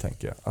trubbel,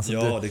 tänker jag. Alltså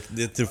ja,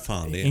 det tror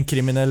fan det är. I en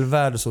kriminell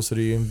värld så är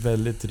det ju en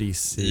väldigt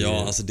risig energi.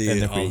 Ja, alltså det är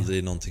energi.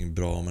 Aldrig någonting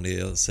bra, men det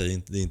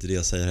är inte det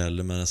jag säger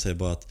heller, men jag säger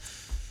bara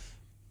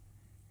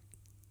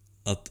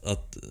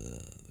att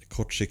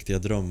kortsiktiga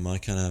drömmar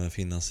kan även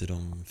finnas i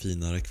de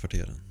finare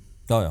kvarteren.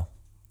 Ja,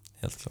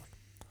 helt klart.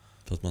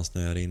 För att man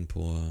snöar in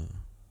på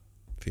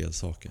fel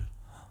saker.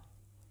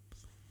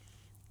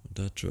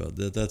 Där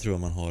tror jag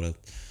man har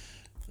ett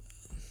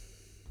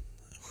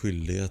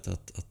skyldighet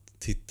att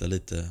titta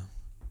lite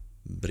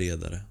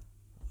bredare.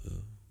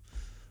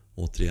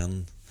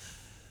 Återigen,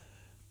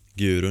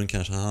 gurun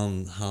kanske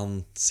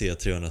han ser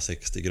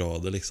 360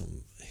 grader liksom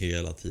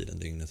hela tiden,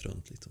 dygnet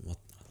runt liksom.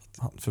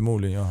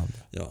 Förmodligen gör han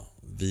det. Ja,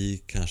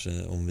 vi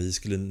kanske, om vi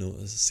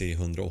skulle se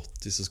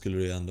 180, så skulle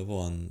det ändå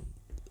vara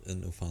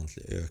en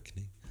ofantlig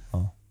ökning.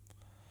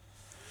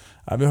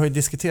 Ja, vi har ju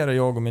diskuterat,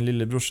 jag och min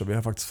lillebrorsa, vi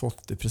har faktiskt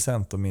fått i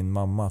present av min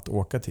mamma att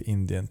åka till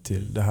Indien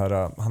till det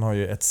här. Han har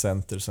ju ett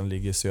center som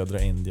ligger i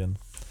södra Indien.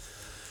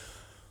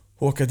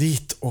 Åka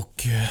dit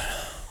och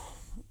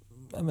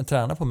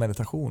träna på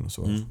meditation och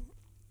så.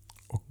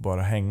 och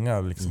bara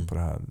hänga liksom på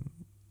det här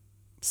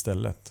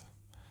stället.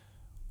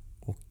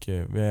 Och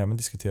vi har även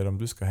diskuterat om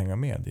du ska hänga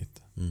med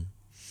dit.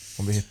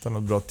 Om vi hittar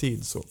något bra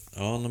tid så.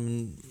 Ja,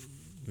 men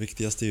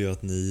viktigast är ju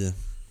att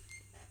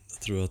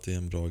jag tror att det är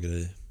en bra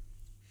grej.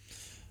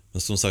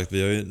 Men som sagt,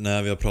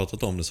 när vi har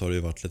pratat om det så har det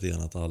ju varit lite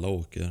grann att alla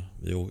åker.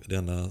 Det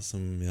enda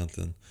som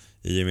egentligen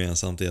är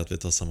gemensamt är att vi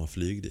tar samma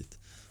flyg dit.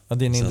 Ja,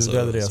 det är en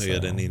individuell resa. Så är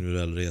det en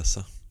individuell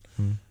resa.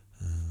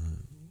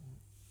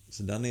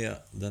 Så den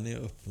är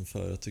jag öppen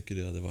för. Jag tycker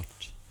det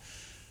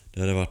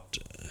hade varit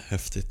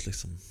häftigt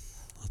liksom,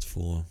 att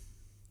få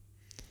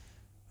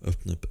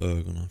öppna upp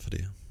ögonen för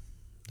det.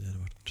 Det hade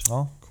varit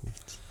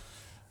coolt.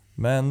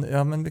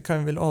 Men vi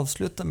kan väl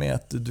avsluta med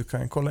att du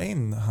kan kolla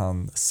in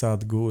han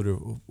Sadhguru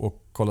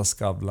och kolla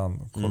Skavlan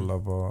och kolla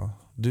vad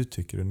du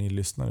tycker och ni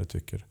lyssnare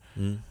tycker.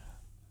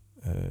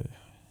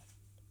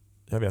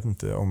 Jag vet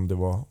inte om det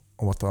var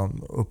om att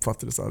han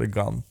uppfattades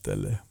arrogant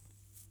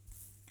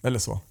eller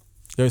så.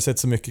 Jag har ju sett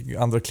så mycket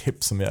andra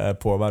klipp som jag är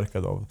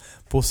påverkad av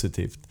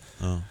positivt.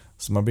 Ja.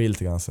 Så man blir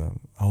lite grann så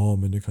här,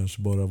 men det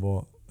kanske bara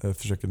var, jag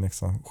försöker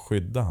nästan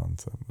skydda han.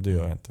 Och det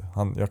gör jag inte.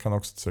 Jag kan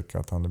också tycka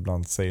att han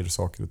ibland säger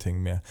saker och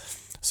ting med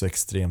så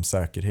extrem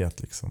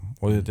säkerhet. Liksom.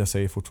 Och jag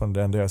säger fortfarande,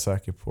 det enda jag är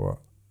säker på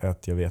är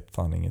att jag vet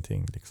fan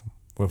ingenting. Liksom.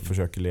 Och jag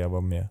försöker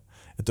leva med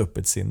ett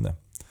öppet sinne.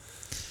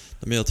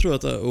 Men jag tror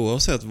att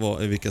oavsett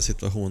i vilka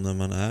situationer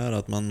man är,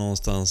 att man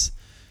någonstans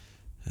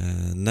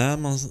när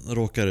man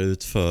råkar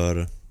ut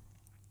för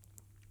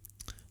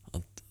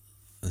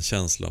en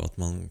känsla av att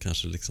man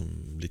kanske liksom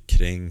blir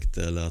kränkt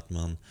eller att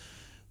man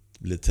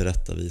blir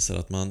tillrättavisad,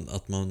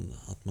 att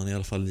man i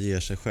alla fall ger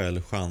sig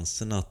själv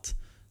chansen att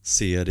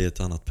se det i ett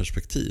annat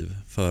perspektiv,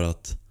 för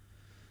att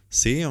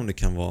se om det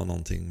kan vara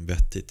någonting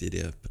vettigt i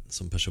det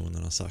som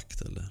personen har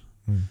sagt, eller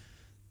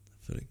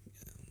för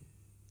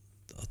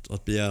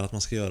att begära att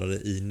man ska göra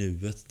det i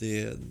nuet,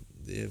 det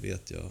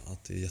vet jag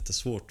att det är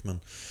jättesvårt, men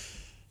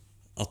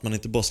att man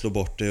inte bara slår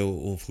bort det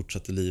och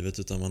fortsätter livet,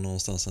 utan man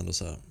någonstans ändå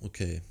så här: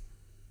 okej,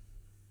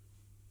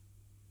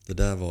 det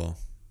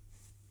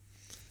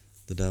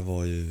där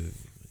var ju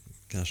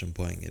kanske en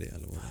poäng i det,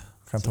 eller vad det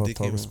är. Kan ta ett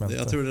tag och smälta.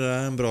 Jag tror det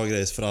är en bra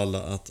grej för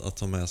alla att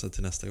ta med sig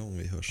till nästa gång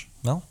vi hörs.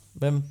 Ja,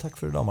 men tack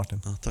för idag,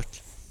 Martin. Ja,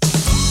 tack.